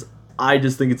Christians. I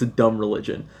just think it's a dumb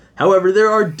religion. However,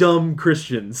 there are dumb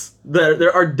Christians.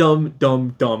 There are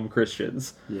dumb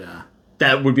Christians. Yeah.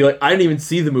 That would be like, I didn't even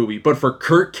see the movie, but for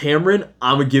Kirk Cameron,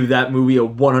 I'm going to give that movie a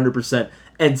 100%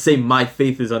 and say my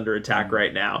faith is under attack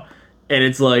right now. And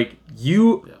it's like,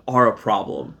 you are a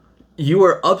problem. You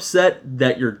are upset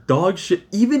that your dog shit,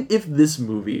 even if this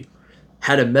movie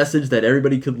had a message that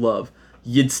everybody could love,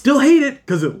 you'd still hate it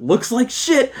because it looks like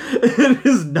shit. It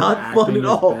is not fun at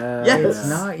all. Yes. It's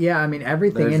not. Yeah, I mean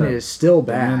everything in it is still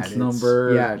bad. Dance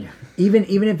number. Yeah. Even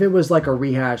if it was like a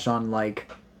rehash on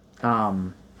like,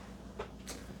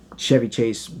 Chevy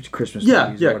Chase Christmas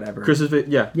movies or whatever.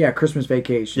 Christmas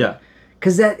Vacation. Yeah.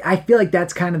 Because I feel like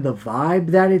that's kind of the vibe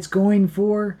that it's going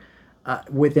for,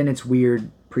 within its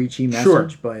weird preachy message. Sure.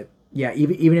 But yeah,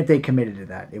 even if they committed to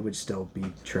that, it would still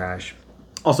be trash.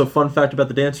 Also, fun fact about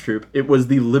the dance troupe, it was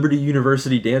the Liberty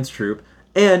University dance troupe,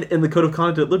 and in the Code of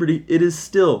Conduct at Liberty, it is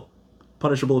still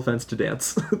punishable offense to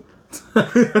dance.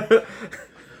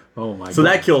 Oh my god. So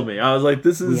that killed me. I was like,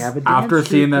 this is... After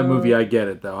seeing that movie, I get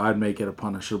it, though. I'd make it a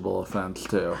punishable offense,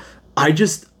 too.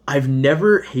 I've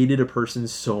never hated a person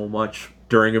so much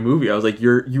during a movie. I was like,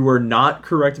 you are not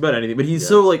correct about anything. But he's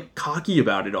so, like, cocky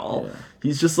about it all. Yeah.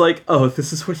 He's just like, oh,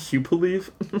 this is what you believe?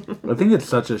 I think it's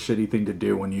such a shitty thing to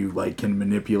do when you, like, can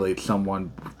manipulate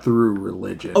someone through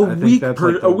religion.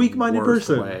 A weak-minded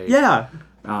person. Way. Yeah.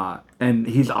 And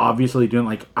he's obviously doing,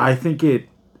 like, I think it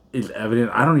is evident.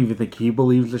 I don't even think he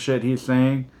believes the shit he's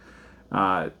saying.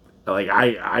 I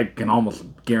can almost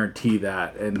guarantee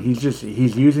that. And he's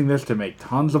using this to make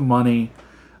tons of money.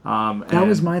 That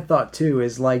was my thought too,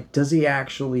 is like, does he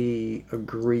actually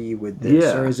agree with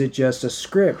this, or is it just a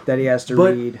script that he has to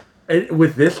read?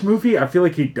 With this movie, I feel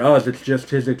like he does. It's just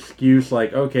his excuse,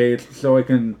 like, okay, it's so I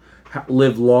can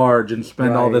live large and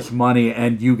spend all this money,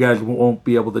 and you guys won't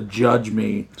be able to judge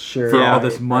me for all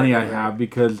this money I have,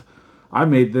 because I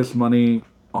made this money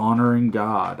honoring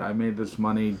God. I made this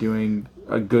money doing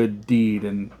a good deed.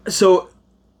 And so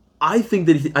I think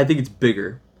it's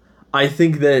bigger. I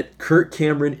think that Kirk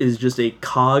Cameron is just a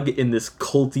cog in this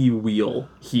culty wheel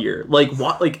here. Like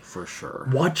for sure.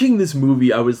 Watching this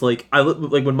movie, I was like,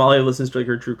 when Molly listens to like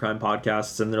her true crime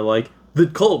podcasts, and they're like, the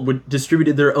cult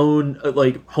distributed their own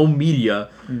like home media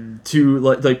to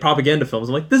like propaganda films.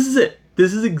 I'm like, this is it.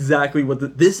 This is exactly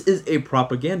what this is a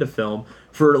propaganda film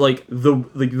for like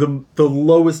the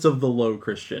lowest of the low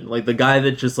Christian, like the guy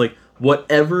that just like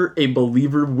whatever a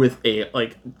believer with a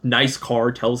like nice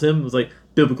car tells him was like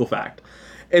biblical fact,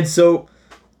 and so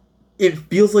it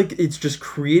feels like it's just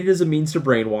created as a means to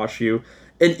brainwash you,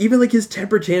 and even like his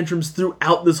temper tantrums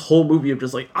throughout this whole movie of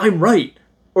just like I'm right,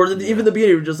 or even the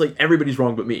beginning of just like everybody's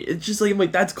wrong but me. It's just like I'm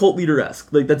like that's cult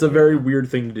leader-esque. Like that's a very weird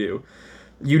thing to do.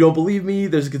 You don't believe me?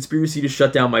 There's a conspiracy to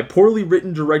shut down my poorly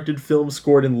written, directed, film,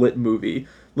 scored, and lit movie.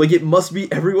 Like, it must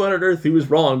be everyone on Earth who is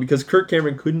wrong because Kirk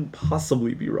Cameron couldn't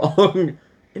possibly be wrong.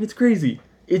 And it's crazy.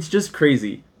 It's just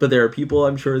crazy. But there are people,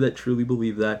 I'm sure, that truly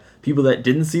believe that. People that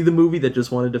didn't see the movie that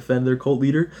just want to defend their cult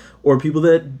leader. Or people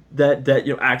that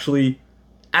you know,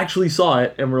 actually saw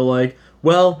it and were like,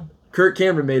 well, Kirk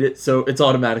Cameron made it, so it's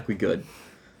automatically good.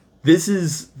 This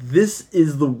is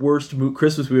the worst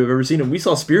Christmas movie I've ever seen, and we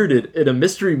saw Spirited in a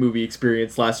mystery movie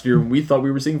experience last year, and we thought we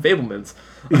were seeing Fablemans.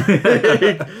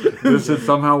 This is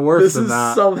somehow worse than that. This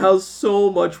is somehow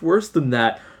so much worse than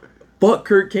that. Fuck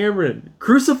Kirk Cameron.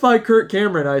 Crucify Kirk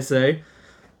Cameron, I say.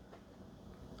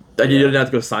 You didn't have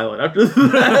to go silent after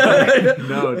that.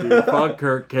 No, dude. Fuck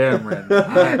Kirk Cameron.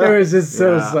 It was just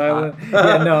so silent.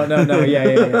 No.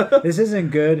 Yeah. This isn't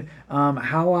good.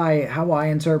 How I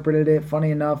interpreted it,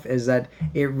 funny enough, is that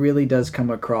it really does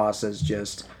come across as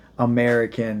just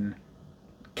American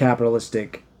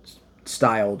capitalistic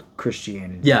styled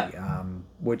Christianity. Yeah.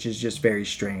 Which is just very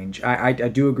strange. I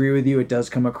do agree with you. It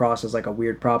does come across as like a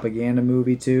weird propaganda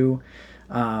movie too.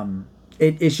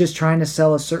 It's just trying to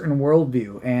sell a certain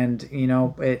worldview, and you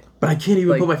know it. But I can't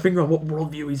even put my finger on what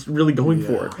worldview he's really going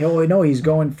for. No, he's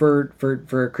going for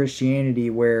a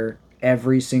Christianity where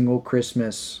every single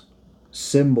Christmas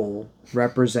symbol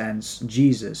represents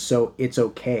Jesus, so it's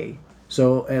okay.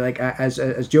 So like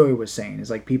as Joey was saying, is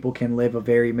like people can live a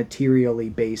very materially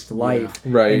based life,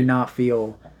 right, and not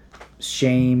feel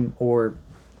shame or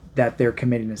that they're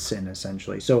committing a sin,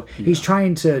 essentially. So he's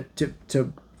trying to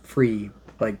free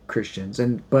like Christians,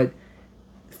 but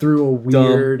through a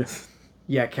weird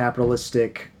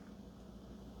capitalistic,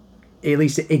 at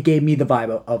least it gave me the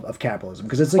vibe of capitalism,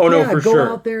 because it's like go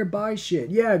out there, buy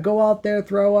shit, go out there,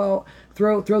 throw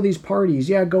these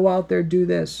parties, go out there, do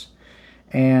this,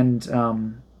 and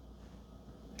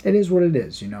it is what it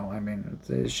is, you know. I mean,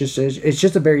 it's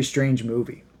just a very strange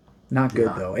movie. Not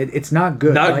good though. It's not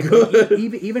good. Not good.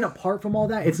 Even apart from all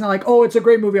that, it's not like, oh, it's a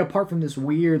great movie apart from this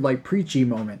weird like preachy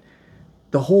moment.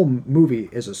 The whole movie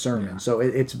is a sermon, so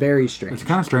it's very strange. It's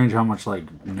kind of strange how much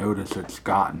like notice it's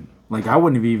gotten. Like I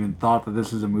wouldn't have even thought that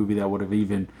this is a movie that would have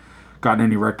even gotten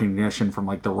any recognition from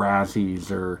like the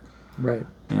Razzies or right.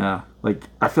 Yeah, like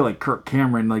I feel like Kirk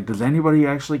Cameron. Like, does anybody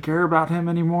actually care about him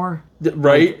anymore?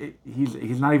 Right. Like,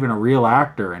 he's not even a real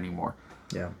actor anymore.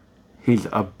 Yeah. He's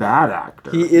a bad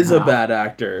actor. He is a bad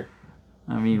actor.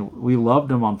 I mean, we loved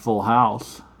him on Full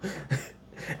House.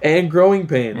 And Growing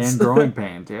Pains.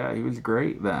 Yeah, he was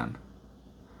great then.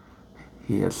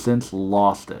 He has since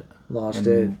lost it.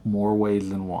 In more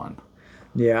ways than one.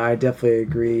 Yeah, I definitely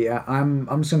agree. I'm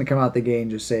just gonna come out the gate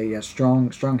and just say strong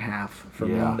half for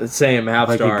me. Same, half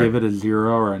if star. I could give it a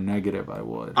 0 or a negative, I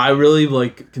would. I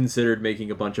really considered making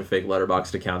a bunch of fake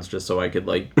Letterboxd accounts just so I could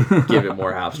give it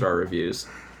more half star reviews.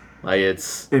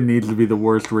 It needs to be the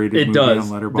worst rated movie on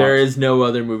Letterboxd. There is no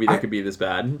other movie that could be this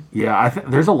bad. Yeah,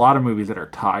 there's a lot of movies that are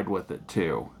tied with it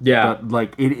too. Yeah,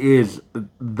 but it is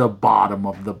the bottom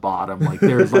of the bottom. Like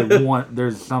there's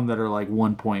there's some that are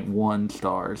 1.1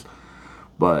 stars.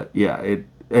 But yeah,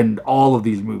 and all of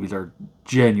these movies are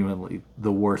genuinely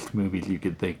the worst movies you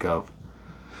could think of.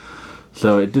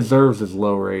 So it deserves its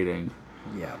low rating.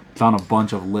 Yeah, it's on a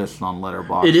bunch of lists on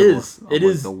Letterboxd. It is. It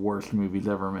is the worst movies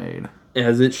ever made.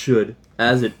 As it should.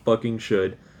 As it fucking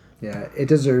should. Yeah, it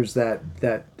deserves that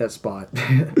spot.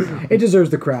 It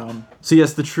deserves the crown. So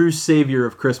yes, the true savior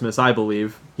of Christmas, I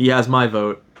believe. He has my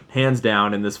vote, hands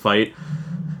down, in this fight.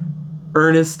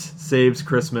 Ernest Saves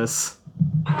Christmas.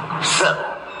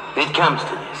 So, it comes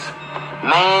to this.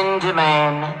 Man to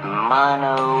man,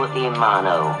 mano a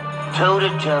mano, toe to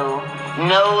toe,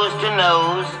 nose to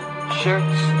nose,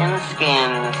 shirts and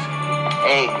skins,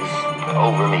 eggs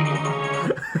over me.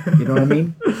 You know what I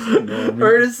mean?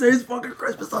 Ernest Saves fucking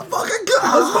Christmas. Let's fucking go.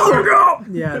 Let's fucking go.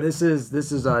 Yeah, this is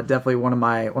definitely one of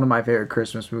my favorite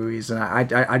Christmas movies, and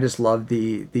I just love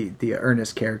the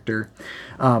Ernest character.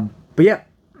 But yeah,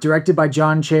 directed by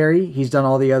John Cherry. He's done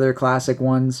all the other classic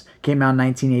ones. Came out in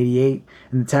 1988,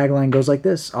 and the tagline goes like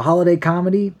this: "A holiday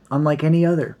comedy unlike any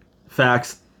other."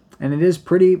 Facts. And it is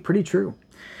pretty true.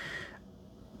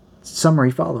 Summary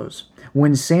follows.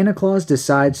 When Santa Claus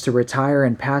decides to retire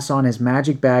and pass on his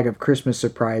magic bag of Christmas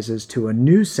surprises to a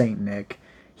new Saint Nick,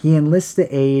 he enlists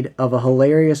the aid of a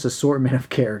hilarious assortment of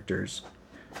characters.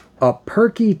 A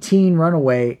perky teen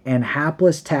runaway and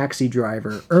hapless taxi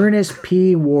driver, Ernest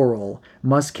P. Worrell,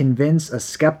 must convince a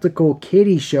skeptical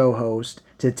kiddie show host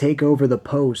to take over the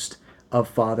post of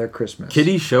Father Christmas.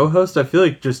 Kiddie show host? I feel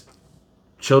like just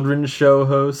children's show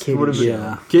host. Kiddie, what is it?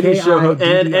 yeah. Kiddie show host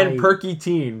and K-I-D-D-I-E. perky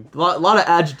teen. A lot of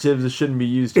adjectives that shouldn't be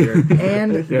used here.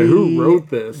 And who wrote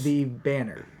this? The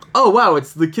banner. Oh wow,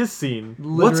 it's the kiss scene.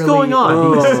 What's Literally, going on?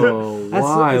 Oh,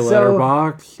 why so-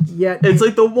 Letterbox? Yeah, It's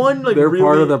like the one like They're really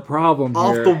part of the problem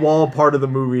off here. the wall part of the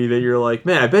movie that you're like,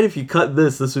 man, I bet if you cut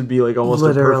this would be like almost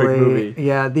a perfect movie.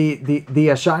 Yeah,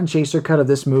 the shot and chaser cut of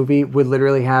this movie would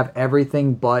literally have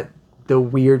everything but the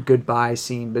weird goodbye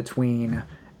scene between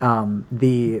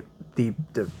the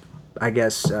I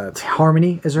guess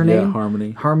Harmony is her name.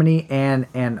 Harmony and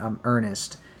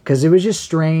Ernest. Because it was just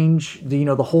strange,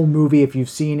 the whole movie, if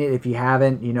you've seen it, if you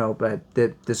haven't, but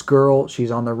this girl, she's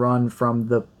on the run from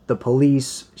the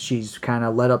police. She's kind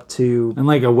of led up to... And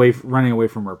like running away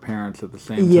from her parents at the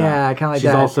same time. Yeah, kind of like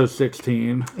She's that. also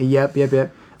 16.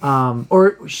 Yep.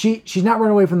 Or she's not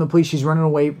running away from the police. She's running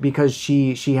away because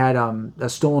she had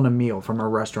stolen a meal from a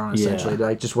restaurant, essentially. Yeah.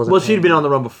 Like, just wasn't... Well, she'd been on the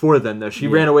run before then, though. She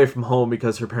ran away from home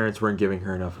because her parents weren't giving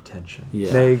her enough attention.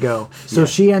 Yeah. There you go. So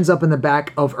she ends up in the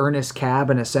back of Ernest's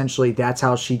cab, and essentially that's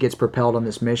how she gets propelled on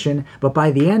this mission. But by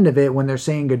the end of it, when they're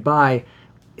saying goodbye,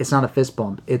 it's not a fist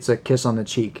bump. It's a kiss on the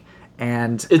cheek.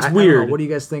 And it's I don't weird. know, what do you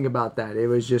guys think about that? It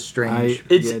was just strange.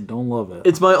 Don't love it.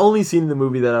 It's my only scene in the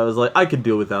movie that I was like, I could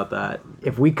deal without that.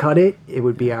 If we cut it, it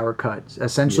would be our cut.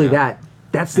 Essentially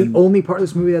that's the only part of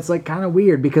this movie that's like kind of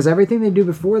weird, because everything they do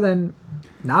before then,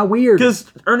 not weird.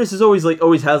 Because Ernest is always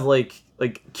has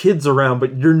kids around,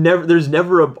 but there's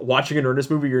never watching an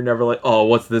Ernest movie, you're never like, oh,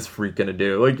 what's this freak gonna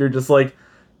do? Like, you're just like,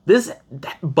 this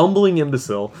bumbling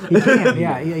imbecile. He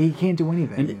can't, he can't do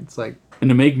anything. It's like... And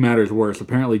to make matters worse,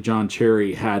 apparently John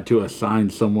Cherry had to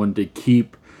assign someone to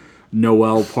keep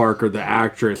Noelle Parker, the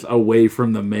actress, away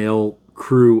from the male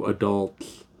crew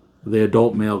adults, the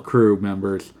adult male crew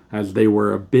members, as they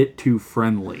were a bit too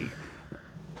friendly.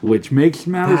 Which makes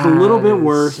matters a little bit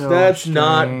worse. So That's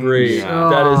not great. Yeah.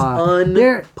 That is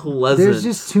unpleasant. There's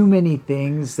just too many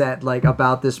things that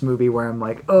about this movie where I'm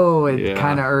like, oh, it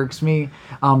kind of irks me.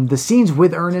 The scenes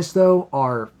with Ernest, though,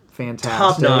 are fantastic.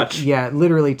 Top notch. Yeah,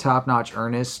 literally top notch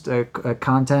Ernest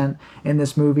content in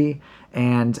this movie.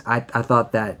 And I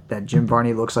thought that Jim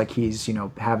Varney looks like he's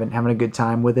having a good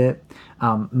time with it.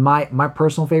 My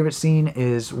personal favorite scene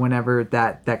is whenever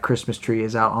that Christmas tree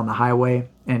is out on the highway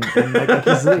and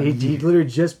he literally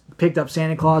just picked up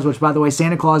Santa Claus, which, by the way,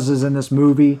 Santa Claus is in this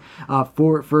movie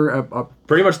for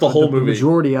pretty much the whole movie,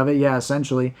 majority of it,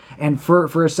 essentially. And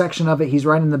for a section of it, he's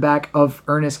right in the back of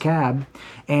Ernest's cab,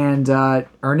 and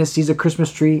Ernest sees a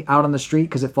Christmas tree out on the street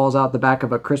because it falls out the back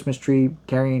of a Christmas tree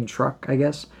carrying truck, I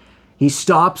guess. He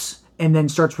stops and then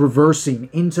starts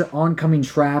reversing into oncoming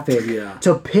traffic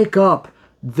to pick up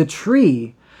the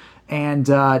tree, and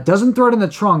doesn't throw it in the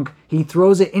trunk. He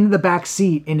throws it into the back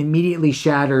seat and immediately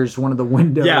shatters one of the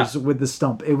windows with the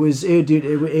stump. It was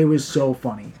so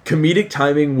funny. Comedic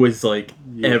timing was like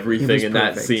everything was in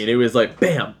that perfect. scene. It was like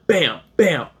bam, bam,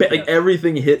 bam, bam. Like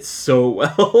everything hit so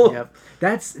well. Yep.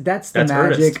 That's the That's magic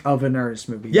Ernest. of an Ernest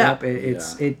movie. Yeah.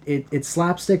 Yep. It's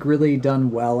slapstick really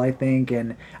done well, I think,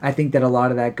 and I think that a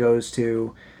lot of that goes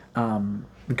to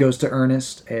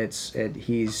Ernest.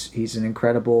 He's an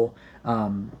incredible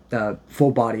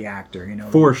full body actor,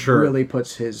 For sure. Really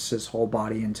puts his whole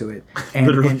body into it,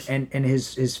 and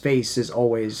his face is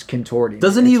always contorting.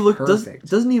 Doesn't he It's look? perfect?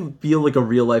 Doesn't he feel like a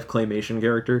real life claymation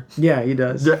character? Yeah, he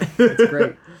does. It's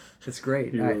great. It's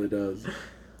great. He really does.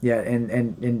 Yeah,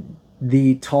 and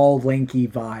the tall, lanky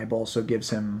vibe also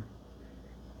gives him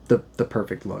the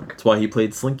perfect look. That's why he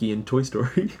played Slinky in Toy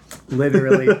Story.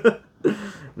 Literally.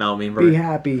 No, I mean, Be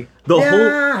happy. the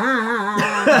whole.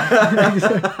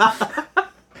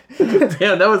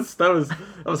 Damn, that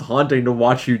was haunting to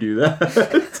watch you do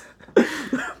that.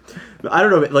 I don't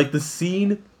know, like the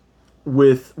scene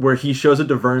where he shows up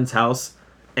to Vern's house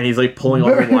and he's like pulling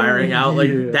all the wiring out,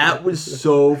 like that was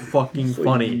so fucking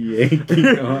funny.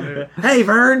 Hey,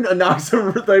 Vern, and knocks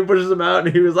him, like pushes him out,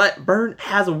 and he was like, Vern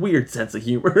has a weird sense of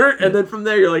humor, and then from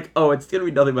there you're like, oh, it's gonna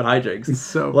be nothing but hijinks. It's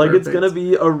so like perfect. it's gonna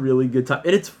be a really good time,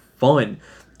 and it's fun.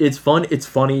 It's fun. It's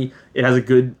funny. It has a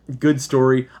good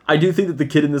story. I do think that the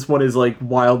kid in this one is like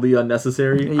wildly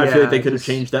unnecessary. I feel like they could have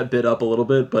changed that bit up a little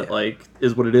bit, but like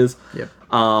is what it is. Yep.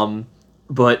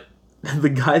 But the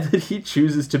guy that he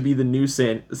chooses to be the new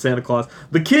Santa Claus,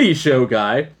 the kiddie show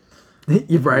guy,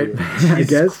 You're right. I Jesus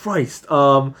guess. Christ.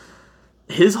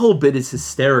 His whole bit is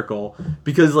hysterical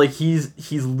because like he's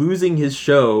losing his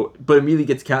show, but immediately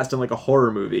gets cast in like a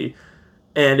horror movie,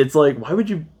 and it's like why would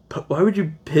you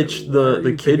pitch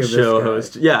the kid show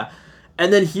host? Yeah,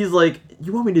 and then he's like,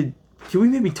 can we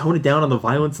maybe tone it down on the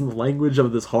violence and the language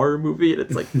of this horror movie? And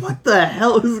it's like, what the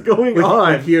hell is going on?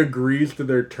 Like he agrees to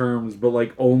their terms, but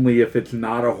like only if it's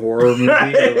not a horror movie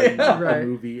or like not a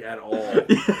movie at all.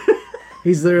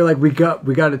 He's literally like,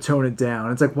 we got to tone it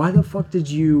down. It's like, why the fuck did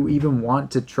you even want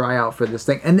to try out for this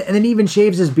thing? And then he even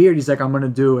shaves his beard. He's like, I'm gonna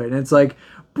do it. And it's like,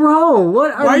 bro,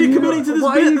 what? Why are you committing to this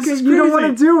bit? You don't want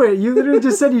to do it. You literally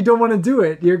just said you don't want to do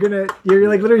it. You're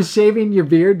like literally shaving your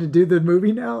beard to do the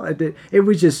movie now. It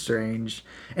was just strange.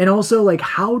 And also, like,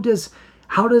 how does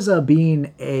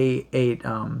being a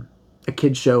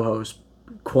kid show host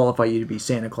qualify you to be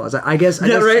Santa Claus? I guess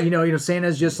right? You know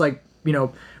Santa's just like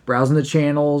browsing the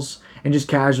channels and just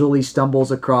casually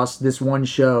stumbles across this one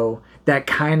show that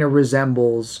kind of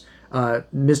resembles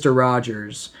Mr.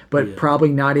 Rogers, but probably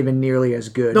not even nearly as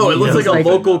good. No, it looks like a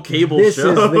local cable show. This is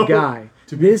the guy.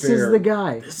 This is the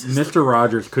guy. Mr.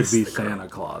 Rogers could be Santa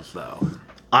Claus, though.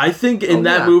 I think in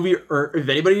that movie, if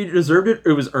anybody deserved it,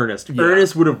 it was Ernest. Yeah.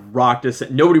 Ernest would have rocked us.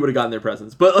 Nobody would have gotten their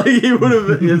presents, but like he would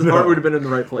have. His heart would have been in the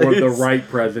right place, or the right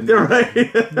present. Yeah, right.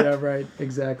 Yeah, right.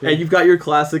 Exactly. And you've got your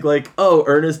classic, like, oh,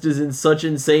 Ernest is in such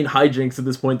insane hijinks at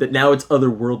this point that now it's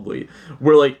otherworldly,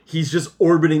 where like he's just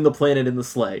orbiting the planet in the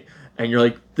sleigh, and you're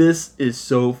like, this is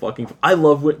so fucking. I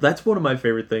love that's one of my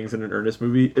favorite things in an Ernest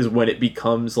movie is when it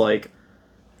becomes like.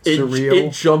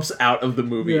 It jumps out of the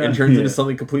movie and turns into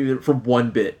something completely different from one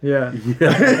bit. Yeah.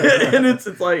 And it's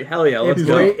like, hell yeah, let's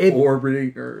go.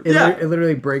 Orbiting Earth. It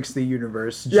literally breaks the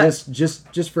universe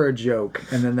just for a joke,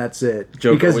 and then that's it.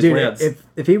 Joke because dude, lands.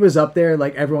 if he was up there,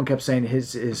 like everyone kept saying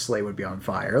his sleigh would be on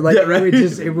fire. Like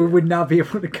it would not be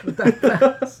able to go that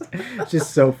fast. It's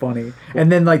just so funny.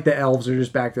 And then like the elves are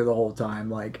just back there the whole time,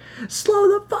 like, slow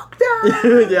the fuck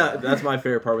down. Yeah, that's my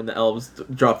favorite part when the elves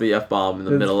drop the F-bomb in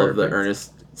the middle of the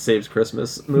Ernest Saves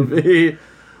Christmas movie.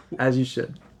 As you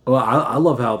should. Well, I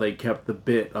love how they kept the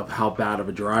bit of how bad of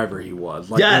a driver he was.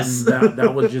 Like, yes!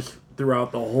 That was just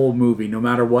throughout the whole movie, no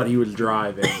matter what he was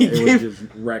driving. It was just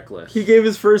reckless. He gave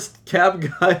his first cab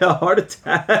guy a heart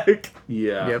attack.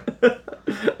 Yeah. Yep.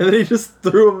 And then he just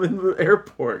threw him in the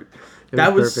airport.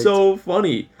 That was so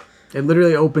funny. It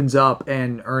literally opens up,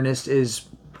 and Ernest is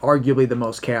arguably the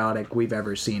most chaotic we've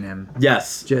ever seen him.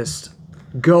 Yes. Just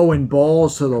going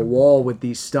balls to the wall with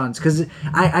these stunts. Because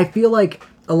I feel like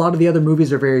a lot of the other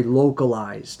movies are very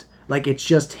localized. Like, it's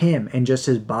just him and just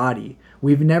his body.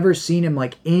 We've never seen him,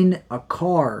 like, in a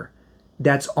car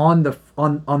that's on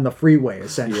the freeway,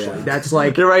 essentially. Yeah. That's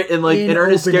like you're right, and like in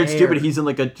Ernest Scared Stupid, he's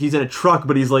in a truck,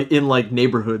 but he's like in like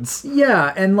neighborhoods.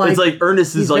 Yeah, and like it's like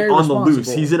Ernest is like on the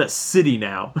loose. He's in a city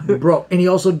now, bro. And he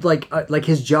also like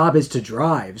his job is to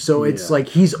drive, so it's like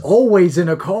he's always in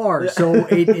a car. So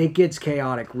it gets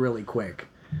chaotic really quick.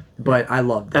 But I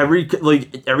love that.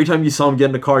 Every time you saw him get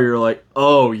in the car, you're like,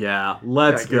 oh yeah,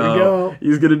 let's go.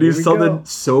 He's gonna do something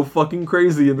so fucking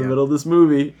crazy in the middle of this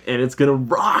movie, and it's gonna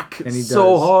rock and he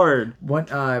so hard.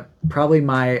 Probably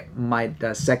my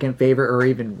second favorite, or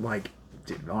even like,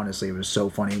 dude, honestly, it was so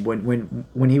funny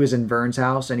when he was in Vern's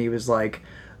house and he was like,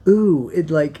 ooh, it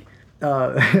like.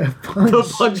 Punch.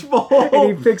 The punch bowl,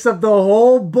 and he picks up the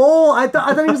whole bowl. I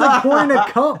thought he was like pouring a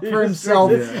cup for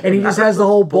himself, and he just has the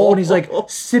whole bowl, and he's like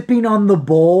sipping on the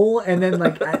bowl, and then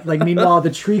like meanwhile the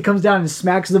tree comes down and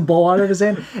smacks the bowl out of his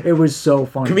hand. It was so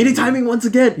funny. Comedic timing once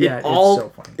again. Yeah, it's so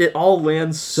funny. It all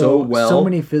lands so well. So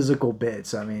many physical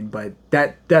bits. I mean, but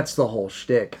that's the whole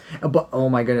shtick. But oh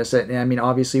my goodness, I mean,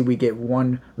 obviously we get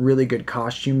one really good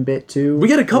costume bit too. We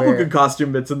get a couple good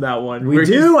costume bits in that one. We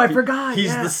do. I forgot.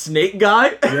 He's the snake guy,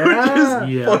 which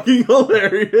is fucking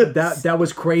hilarious. That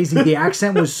was crazy. The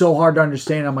accent was so hard to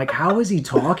understand. I'm like, how is he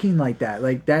talking like that?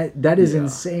 Like that is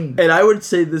insane. And I would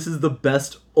say this is the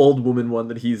best old woman one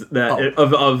that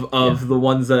of the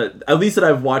ones that at least that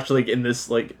I've watched like in this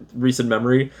like recent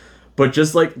memory. But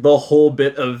just like the whole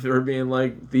bit of her being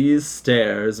like, these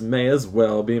stairs may as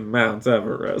well be Mount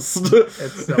Everest.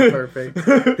 It's so perfect.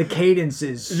 The cadence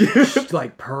is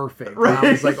like perfect. Right.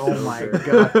 I was like, oh my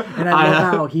god. And I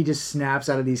love how he just snaps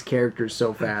out of these characters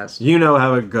so fast. You know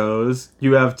how it goes.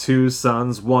 You have two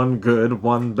sons, one good,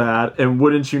 one bad, and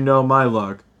wouldn't you know my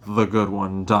luck? The good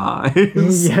one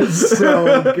dies. Yes,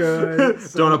 so good.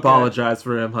 Don't apologize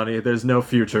for him, honey. There's no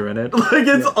future in it. Like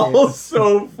it's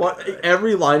so funny.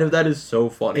 Every line of that is so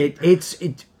funny.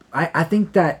 I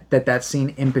think that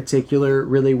scene in particular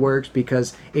really works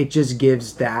because it just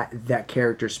gives that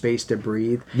character space to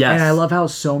breathe. Yes. And I love how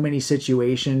so many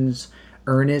situations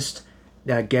Ernest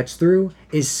gets through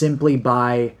is simply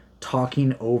by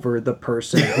talking over the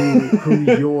person who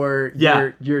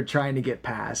you're trying to get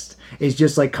past. It's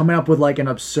just like coming up with like an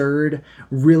absurd,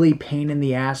 really pain in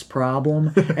the ass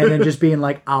problem, and then just being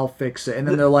like, "I'll fix it," and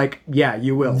then they're like, "Yeah,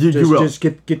 you will. Just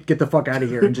get the fuck out of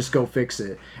here and just go fix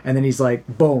it." And then he's like,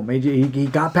 "Boom!" He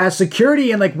got past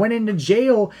security and like went into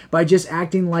jail by just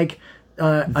acting like.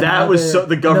 That was so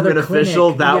the government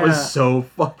official. That was so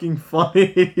fucking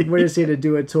funny. What is he to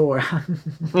do a tour?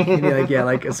 And he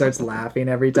like starts laughing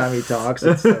every time he talks.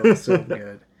 It's so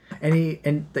good. And he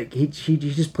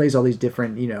just plays all these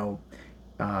different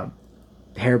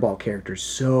hairball characters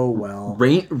so well.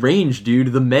 Range,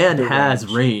 dude. The man has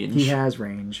range. He has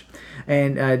range,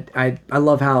 and I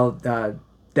love how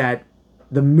that.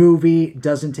 The movie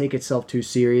doesn't take itself too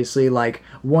seriously. Like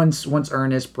once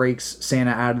Ernest breaks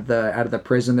Santa out of the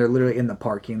prison, they're literally in the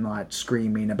parking lot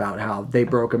screaming about how they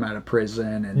broke him out of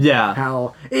prison and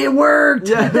how it worked.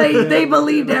 Yeah. They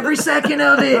believed every second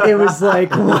of it. It was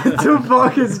like, what the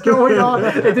fuck is going on?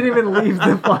 It didn't even leave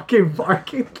the fucking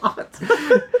parking lot.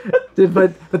 Dude,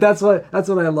 but that's what I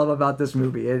love about this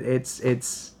movie.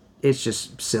 It's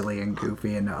just silly and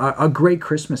goofy and a great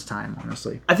Christmas time,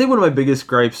 honestly. I think one of my biggest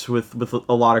gripes with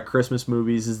a lot of Christmas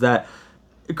movies is that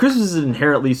Christmas is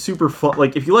inherently super fun.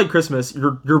 Like, if you like Christmas,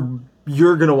 you're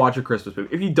gonna watch a Christmas movie.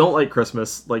 If you don't like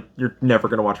Christmas, like, you're never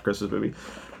gonna watch a Christmas movie.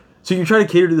 So you try to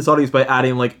cater to this audience by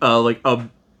adding like a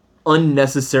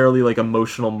unnecessarily like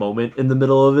emotional moment in the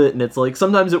middle of it, and it's like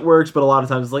sometimes it works, but a lot of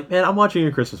times it's like, man, I'm watching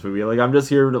a Christmas movie. Like, I'm just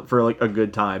here for like a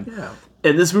good time. Yeah.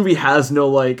 And this movie has no,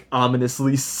 like,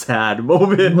 ominously sad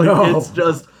moment. Like, it's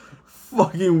just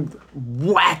fucking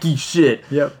wacky shit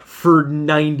for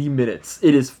 90 minutes.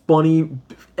 It is funny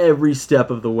every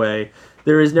step of the way.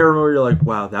 There is never where you're like,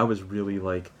 wow, that was really,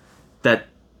 like,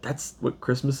 that's what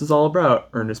Christmas is all about,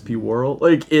 Ernest P. Worrell.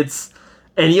 Like, it's...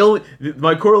 And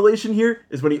my correlation here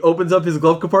is when he opens up his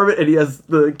glove compartment and he has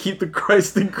the Keep the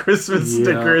Christ in Christmas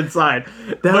sticker inside.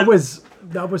 That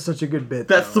was such a good bit.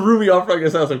 That threw me off. Like I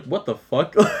was like, what the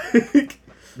fuck?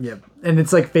 Yeah. And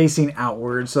it's like facing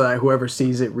outward so that whoever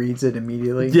sees it reads it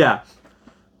immediately. Yeah.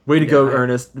 Way to go,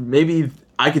 Ernest. Maybe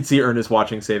I could see Ernest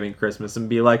watching Saving Christmas and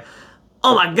be like,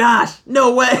 oh my gosh,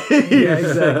 no way. Yeah,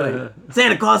 exactly.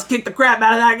 Santa Claus kicked the crap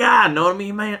out of that guy. Know what I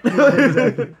mean, man?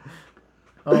 Exactly.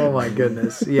 Oh my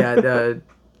goodness. Yeah.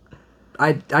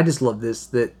 I just love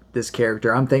this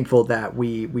character. I'm thankful that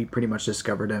we pretty much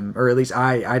discovered him, or at least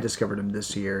I discovered him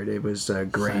this year. It was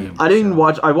great.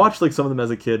 I watched like some of them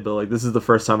as a kid, but like this is the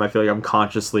first time I feel like I'm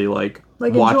consciously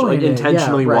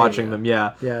intentionally watching them.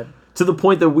 Yeah. To the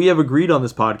point that we have agreed on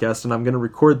this podcast, and I'm going to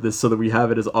record this so that we have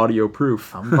it as audio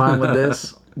proof. I'm fine with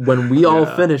this. When we all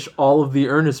finish all of the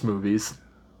Ernest movies,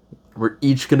 we're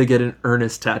each going to get an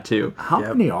Ernest tattoo. How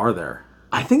many are there?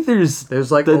 I think there's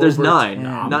like there's 9.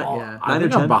 10. I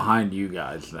think I'm behind you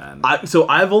guys then. So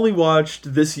I've only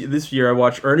watched this year. I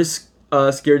watched Ernest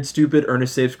Scared Stupid,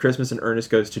 Ernest Saves Christmas, and Ernest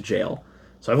Goes to Jail.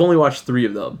 So I've only watched 3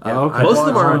 of them. Yeah. Okay. Most of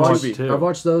them are on Tubi. I've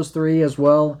watched those 3 as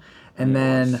well. And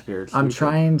then I'm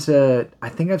trying to... I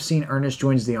think I've seen Ernest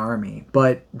Joins the Army,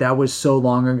 but that was so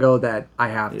long ago that I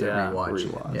have to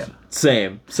rewatch. Yeah.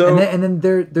 Same. So and then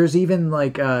there's even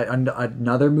like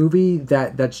another movie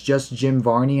that's just Jim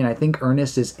Varney, and I think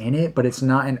Ernest is in it, but it's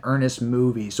not an Ernest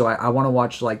movie. So I want to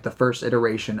watch like the first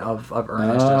iteration of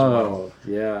Ernest as well. Oh,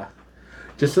 yeah.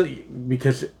 Just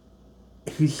because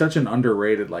he's such an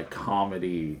underrated like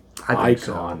comedy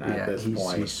icon at this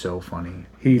point. He's so funny.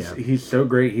 He's so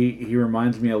great. He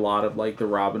reminds me a lot of like the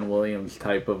Robin Williams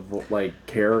type of like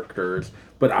characters,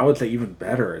 but I would say even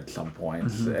better at some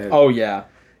points. Mm-hmm. Oh yeah,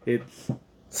 it's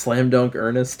slam dunk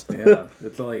Ernest. Yeah,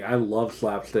 it's like I love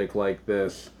slapstick like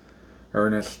this.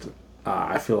 Ernest,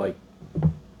 I feel like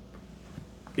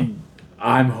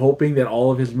I'm hoping that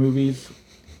all of his movies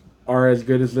are as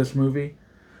good as this movie.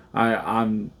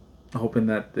 I'm hoping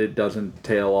that it doesn't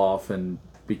tail off and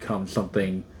become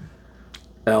something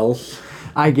else.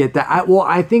 I get that.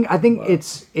 I think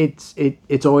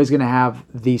it's always going to have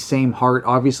the same heart.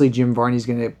 Obviously, Jim Varney's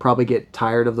going to probably get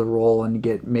tired of the role and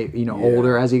get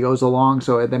older as he goes along,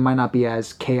 so they might not be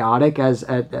as chaotic as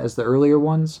the earlier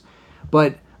ones.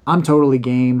 But I'm totally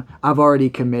game. I've already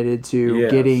committed to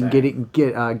getting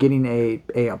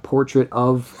a portrait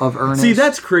of Ernest. See,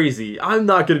 that's crazy. I'm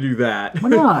not gonna do that. Why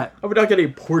not? I would not get a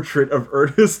portrait of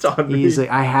Ernest on me. Easily,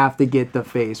 I have to get the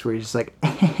face where he's just like,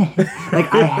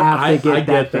 like I have to get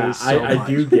that face. I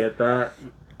do get that.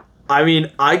 I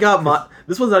mean, I got my...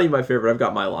 This one's not even my favorite. I've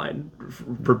got my line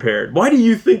prepared. Why do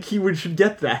you think he should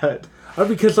get that?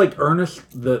 Because, like, Ernest,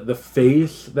 the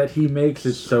face that he makes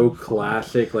is so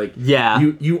classic. Like, yeah.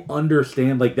 You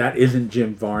understand, like, that isn't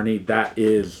Jim Varney. That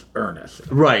is Ernest.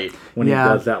 Right. When he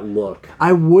does that look.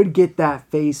 I would get that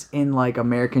face in, like,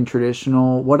 American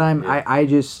traditional. I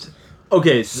just...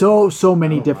 Okay. So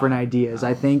many different ideas.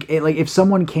 I think, like, if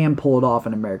someone can pull it off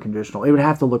in American traditional, it would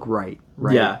have to look right?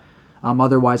 Yeah.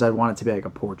 Otherwise, I'd want it to be, like, a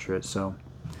portrait, so...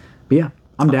 But, yeah.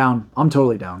 I'm down. I'm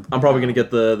totally down. I'm probably going to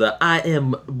get the I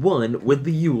am one with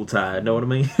the Yuletide. Know what I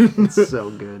mean? It's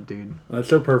so good, dude. That's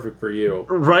so perfect for you.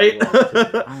 Right?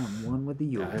 I am one with the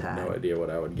Yuletide. I have no idea what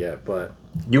I would get, but...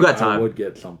 You got time. I would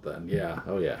get something. Yeah.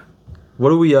 Oh, yeah.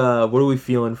 What are we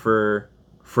feeling for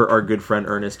our good friend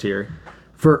Ernest here?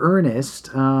 For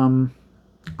Ernest, I'm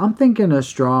thinking a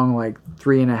strong, like,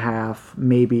 3.5,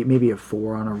 maybe a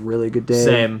 4 on a really good day.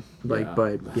 Same. Same,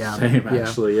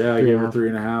 actually. Yeah, I gave it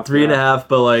 3.5. 3.5,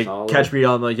 but, like, solid. catch me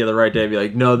on, like, the right day and be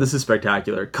like, no, this is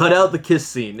spectacular. Cut out the kiss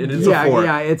scene, and it's a 4.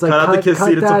 Yeah, it's like, cut out the kiss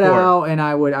scene, it's a 4. Out, and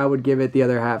I would give it the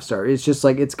other half star. It's just,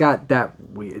 like, it's got that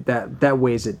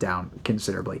weighs it down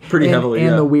considerably. Pretty heavily,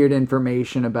 And the weird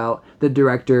information about the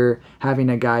director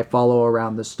having a guy follow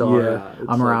around the star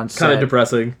around set. Kind of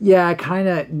depressing. Yeah, kind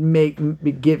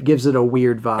of gives it a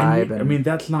weird vibe. I mean,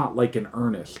 that's not, like, an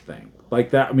Ernest thing.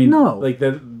 Like that, I mean, no. Like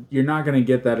that, you're not going to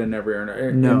get that in every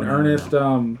Ernest. No, Ernest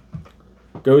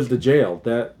goes to jail.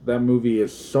 That movie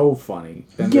is so funny.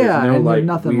 And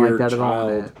nothing like that at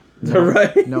all. No,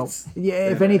 right? No. Yeah,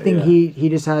 if anything, he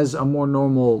just has a more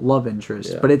normal love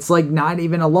interest. Yeah. But it's like not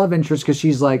even a love interest because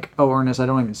she's like, "Oh, Ernest, I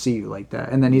don't even see you like that."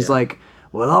 And then he's like,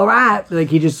 "Well, all right." Like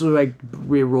he just like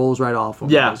rolls right off him.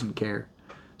 Yeah, he doesn't care.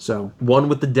 So one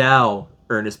with the Dow,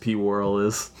 Ernest P. Worrell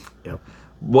is. Yep.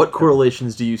 What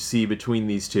correlations do you see between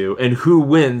these two, and who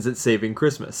wins at Saving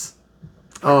Christmas?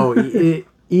 Oh,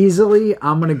 easily,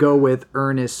 I'm going to go with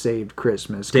Ernest Saved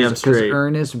Christmas. Damn straight. Because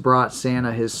Ernest brought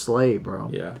Santa his sleigh,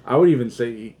 bro. Yeah. I would even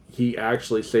say he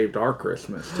actually saved our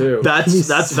Christmas, too. That's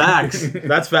facts.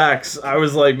 That's facts. I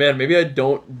was like, man, maybe I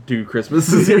don't do Christmas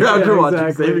this year after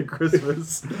watching Saving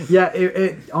Christmas.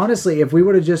 Yeah, honestly, if we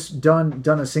would have just done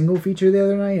a single feature the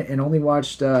other night and only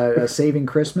watched Saving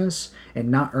Christmas and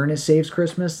not Ernest Saves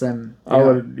Christmas, then... I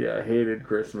would have hated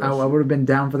Christmas. I would have been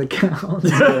down for the count.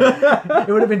 It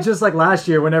would have been just like last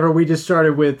year whenever we just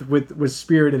started with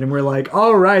Spirited and we're like,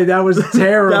 all right, that was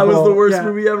terrible. That was the worst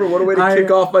movie ever. What a way to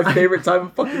kick off my favorite time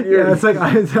of fucking year. Yeah, it's like,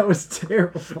 that was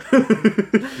terrible.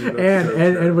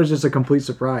 and it was just a complete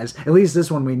surprise. At least this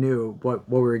one we knew what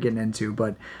we were getting into.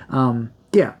 But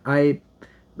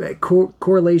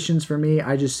correlations for me,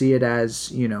 I just see it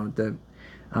as,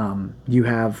 you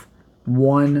have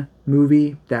one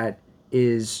movie that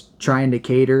is trying to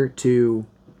cater to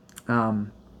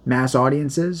mass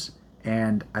audiences,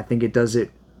 and I think it does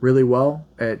it really well.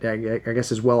 I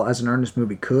guess as well as an Ernest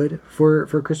movie could for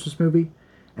a Christmas movie.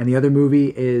 And the other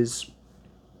movie is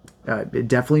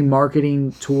definitely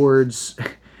marketing towards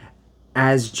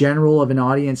as general of an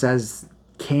audience as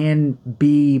can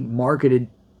be marketed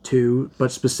to,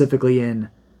 but specifically in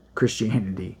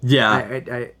Christianity. Yeah.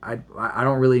 I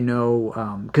don't really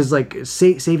know, because like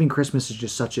Saving Christmas is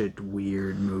just such a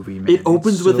weird movie, man. It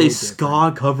opens with a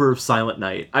ska cover of Silent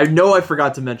Night. I know I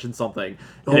forgot to mention something.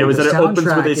 And it opens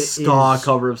with a ska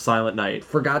cover of Silent Night.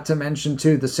 Forgot to mention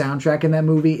too, the soundtrack in that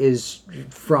movie is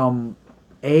from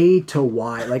A to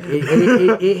Y. Like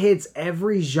it hits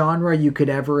every genre you could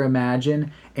ever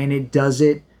imagine, and it does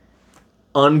it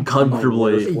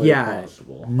uncomfortably. Yeah.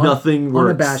 Nothing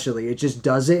works. Unabashedly. It just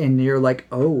does it, and you're like,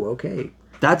 oh, okay.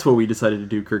 That's what we decided to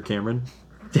do, Kirk Cameron.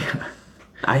 Yeah.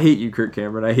 I hate you, Kirk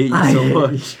Cameron. I hate you so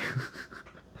much.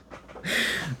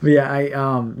 But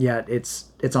yeah,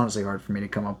 it's honestly hard for me to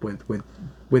come up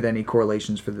with any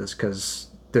correlations for this because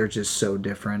they're just so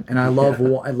different. And I love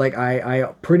one, like I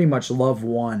pretty much love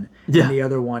one, and the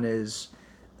other one is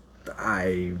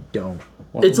I don't.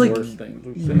 It's like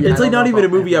not even a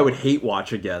movie I would hate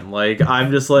watch again. Like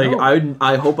I'm just like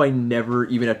I hope I never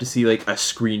even have to see like a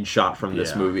screenshot from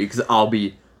this movie because I'll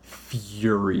be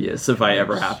furious if I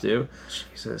ever have to.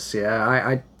 Jesus,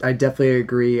 yeah, I definitely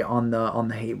agree on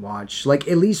the hate watch. Like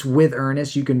at least with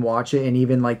Ernest, you can watch it, and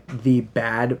even like the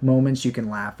bad moments you can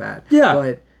laugh at. Yeah,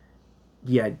 but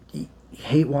yeah,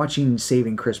 hate watching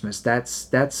Saving Christmas.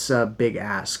 That's a big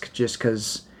ask, just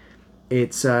because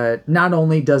it's not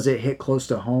only does it hit close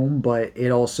to home, but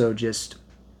it also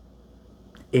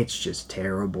it's just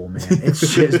terrible, man.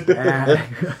 It's just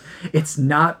bad. It's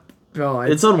not. Oh,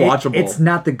 it's unwatchable. It's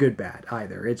not the good bad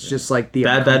either. It's just like the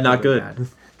bad, not good. Bad.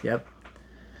 Yep,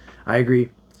 I agree.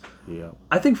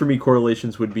 I think for me,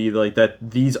 correlations would be like that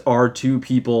these are two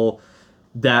people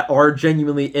that are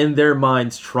genuinely in their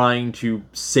minds trying to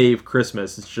save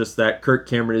Christmas. It's just that Kirk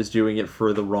Cameron is doing it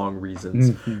for the wrong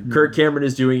reasons. Kirk Cameron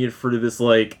is doing it for this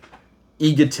like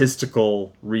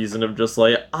egotistical reason of just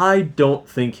like, I don't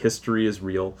think history is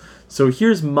real. So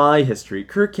here's my history.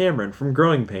 Kirk Cameron from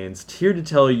Growing Pains, here to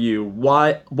tell you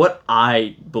what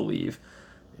I believe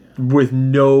with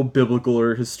no biblical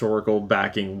or historical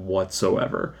backing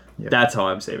whatsoever. That's how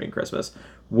I'm saving Christmas.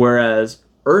 Whereas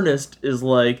Ernest is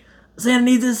like, Santa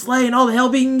needs his sleigh and all the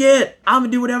help he can get. I'm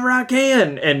gonna do whatever I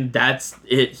can. And that's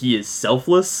it. He is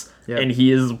selfless and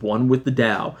he is one with the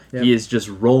Tao. He is just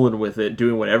rolling with it,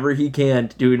 doing whatever he can,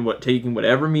 taking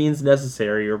whatever means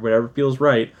necessary or whatever feels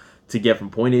right to get from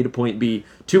point A to point B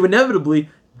to inevitably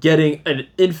getting an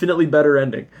infinitely better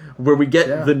ending where we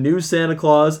get the new Santa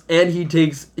Claus and he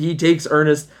takes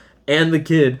Ernest and the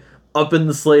kid up in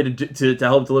the sleigh to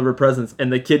help deliver presents,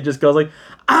 and the kid just goes like,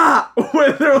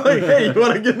 when they're like, hey, you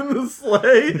want to get in the sleigh?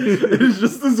 It's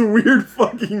just this weird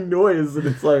fucking noise, and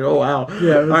it's like, oh wow.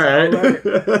 Yeah, all right.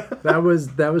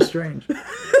 That was strange.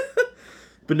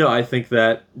 But no, I think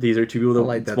that these are two people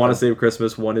that want to save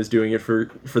Christmas. One is doing it for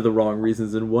the wrong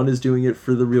reasons, and one is doing it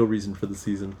for the real reason for the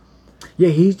season. Yeah,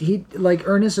 he like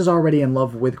Ernest is already in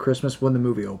love with Christmas when the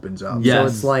movie opens up. Yes. So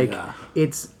it's like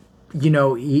it's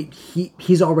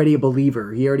he's already a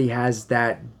believer. He already has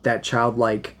that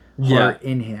childlike heart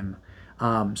in him.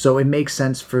 So it makes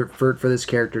sense for this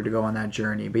character to go on that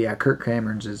journey. But yeah, Kirk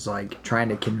Cameron's is like trying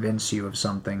to convince you of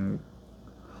something.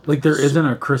 Like there isn't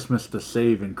a Christmas to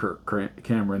save in Kirk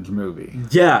Cameron's movie.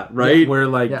 Yeah, right? Where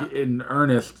like in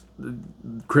Ernest,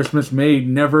 Christmas may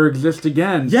never exist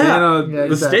again. Yeah, Santa,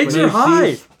 the stakes are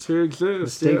high. To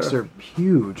exist. The stakes are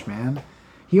huge, man.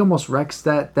 He almost wrecks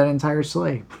that entire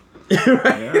sleigh.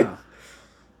 Right? Yeah.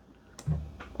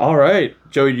 All right,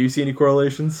 Joey, do you see any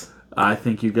correlations? I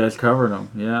think you guys covered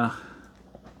them. Yeah.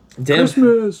 Damn.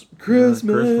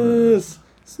 Christmas.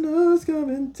 Snow's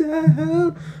coming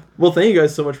down. Well, thank you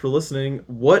guys so much for listening.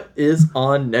 What is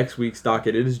on next week's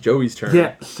docket? It is Joey's turn.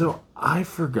 Yeah, so I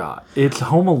forgot. It's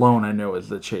Home Alone, I know, is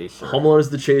the chaser. Home Alone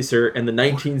is the chaser, and the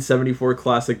 1974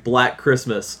 classic Black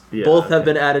Christmas. Both have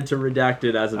been added to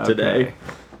Redacted as of today.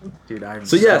 Dude, I'm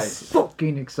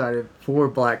fucking excited for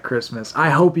Black Christmas. I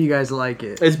hope you guys like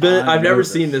it. It's been I've never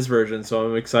seen this version, so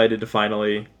I'm excited to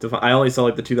finally. I only saw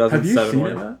like the 2007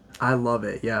 one. It? I love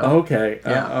it. Yeah. Okay.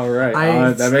 Yeah. All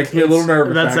right. That makes me a little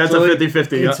nervous. That's a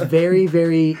 50-50. It's very,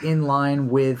 very in line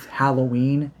with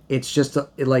Halloween. It's just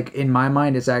like in my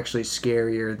mind, it's actually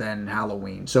scarier than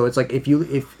Halloween. So it's like if you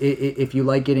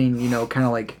like getting kind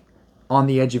of like on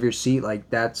the edge of your seat,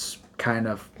 like that's kind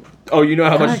of. Oh, you know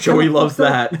how much Joey loves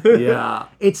that. Yeah.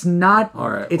 It's not.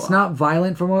 All right. It's not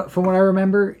violent from what I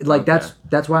remember. Like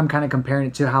that's why I'm kind of comparing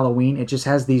it to Halloween. It just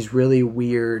has these really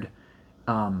weird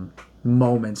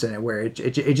moments in it where it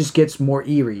just gets more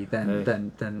eerie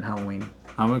than Halloween.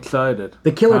 I'm excited.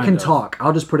 The killer can talk.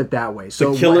 I'll just put it that way.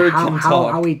 So the killer can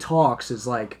talk. How he talks is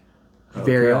like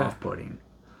very off-putting.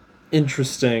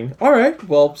 Interesting. All right.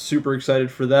 Well, super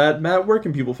excited for that. Matt, where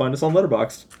can people find us on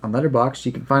Letterboxd? On Letterboxd,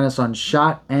 you can find us on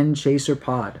Shot and Chaser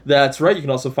Pod. That's right. You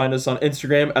can also find us on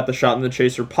Instagram at the Shot and the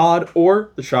Chaser Pod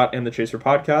or the Shot and the Chaser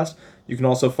Podcast. You can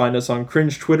also find us on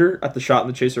Cringe Twitter at the Shot and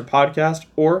the Chaser Podcast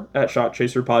or at Shot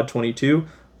Chaser Pod 22.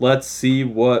 Let's see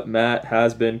what Matt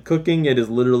has been cooking. It is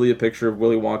literally a picture of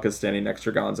Willy Wonka standing next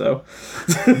to Gonzo.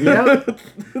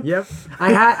 Yep. I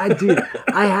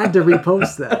had to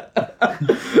repost that.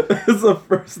 It's the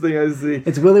first thing I see.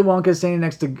 It's Willy Wonka standing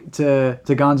next to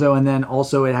Gonzo, and then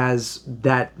also it has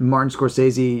that Martin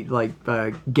Scorsese like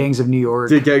Gangs of New York.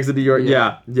 Gangs of New York.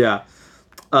 Yeah.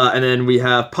 And then we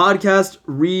have podcast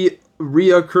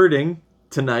reoccurring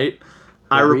tonight.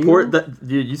 I report that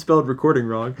you spelled recording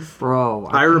wrong, bro.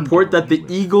 I report that the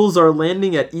Eagles are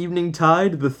landing at evening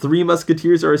tide. The Three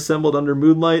Musketeers are assembled under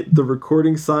moonlight. The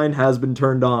recording sign has been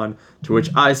turned on. To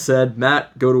which I said,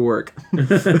 "Matt, go to work."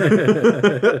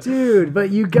 Dude,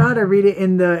 but you gotta read it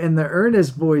in the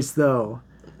Ernest voice though.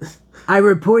 I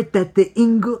report that the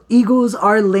Eagles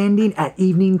are landing at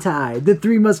evening tide. The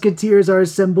Three Musketeers are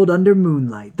assembled under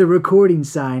moonlight. The recording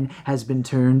sign has been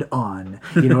turned on.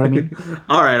 You know what I mean?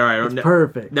 All right. It's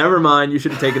perfect. Never mind. You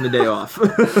should have taken the day off.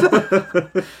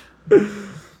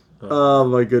 Oh,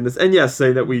 my goodness. And yes,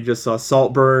 say that we just saw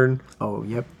Saltburn. Oh,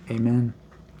 yep. Amen.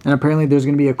 And apparently there's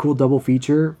going to be a cool double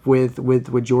feature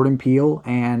with Jordan Peele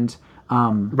and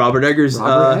Robert Eggers.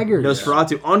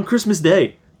 Nosferatu on Christmas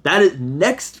Day. That is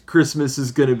next Christmas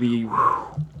is gonna be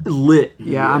lit.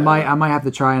 Yeah, I might have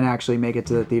to try and actually make it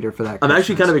to the theater for that. I'm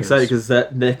actually kind of excited because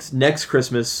that next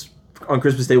Christmas on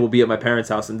Christmas Day we'll be at my parents'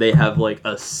 house, and they have like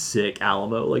a sick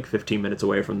Alamo, like 15 minutes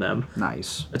away from them.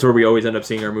 Nice. That's where we always end up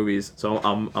seeing our movies. So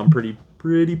I'm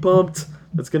pretty pumped.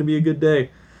 That's gonna be a good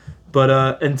day.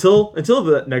 But until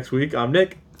the next week, I'm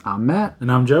Nick. I'm Matt.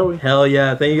 And I'm Joey. Hell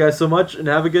yeah! Thank you guys so much, and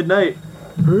have a good night.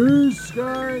 Peace,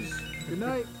 guys. Good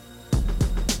night.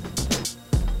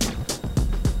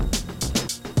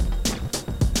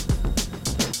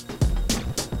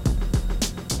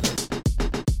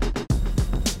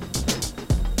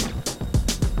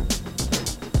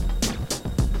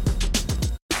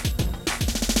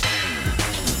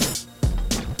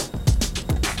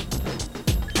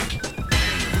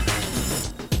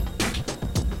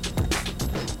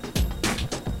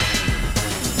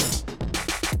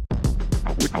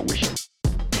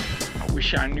 I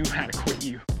wish I knew how to quit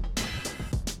you.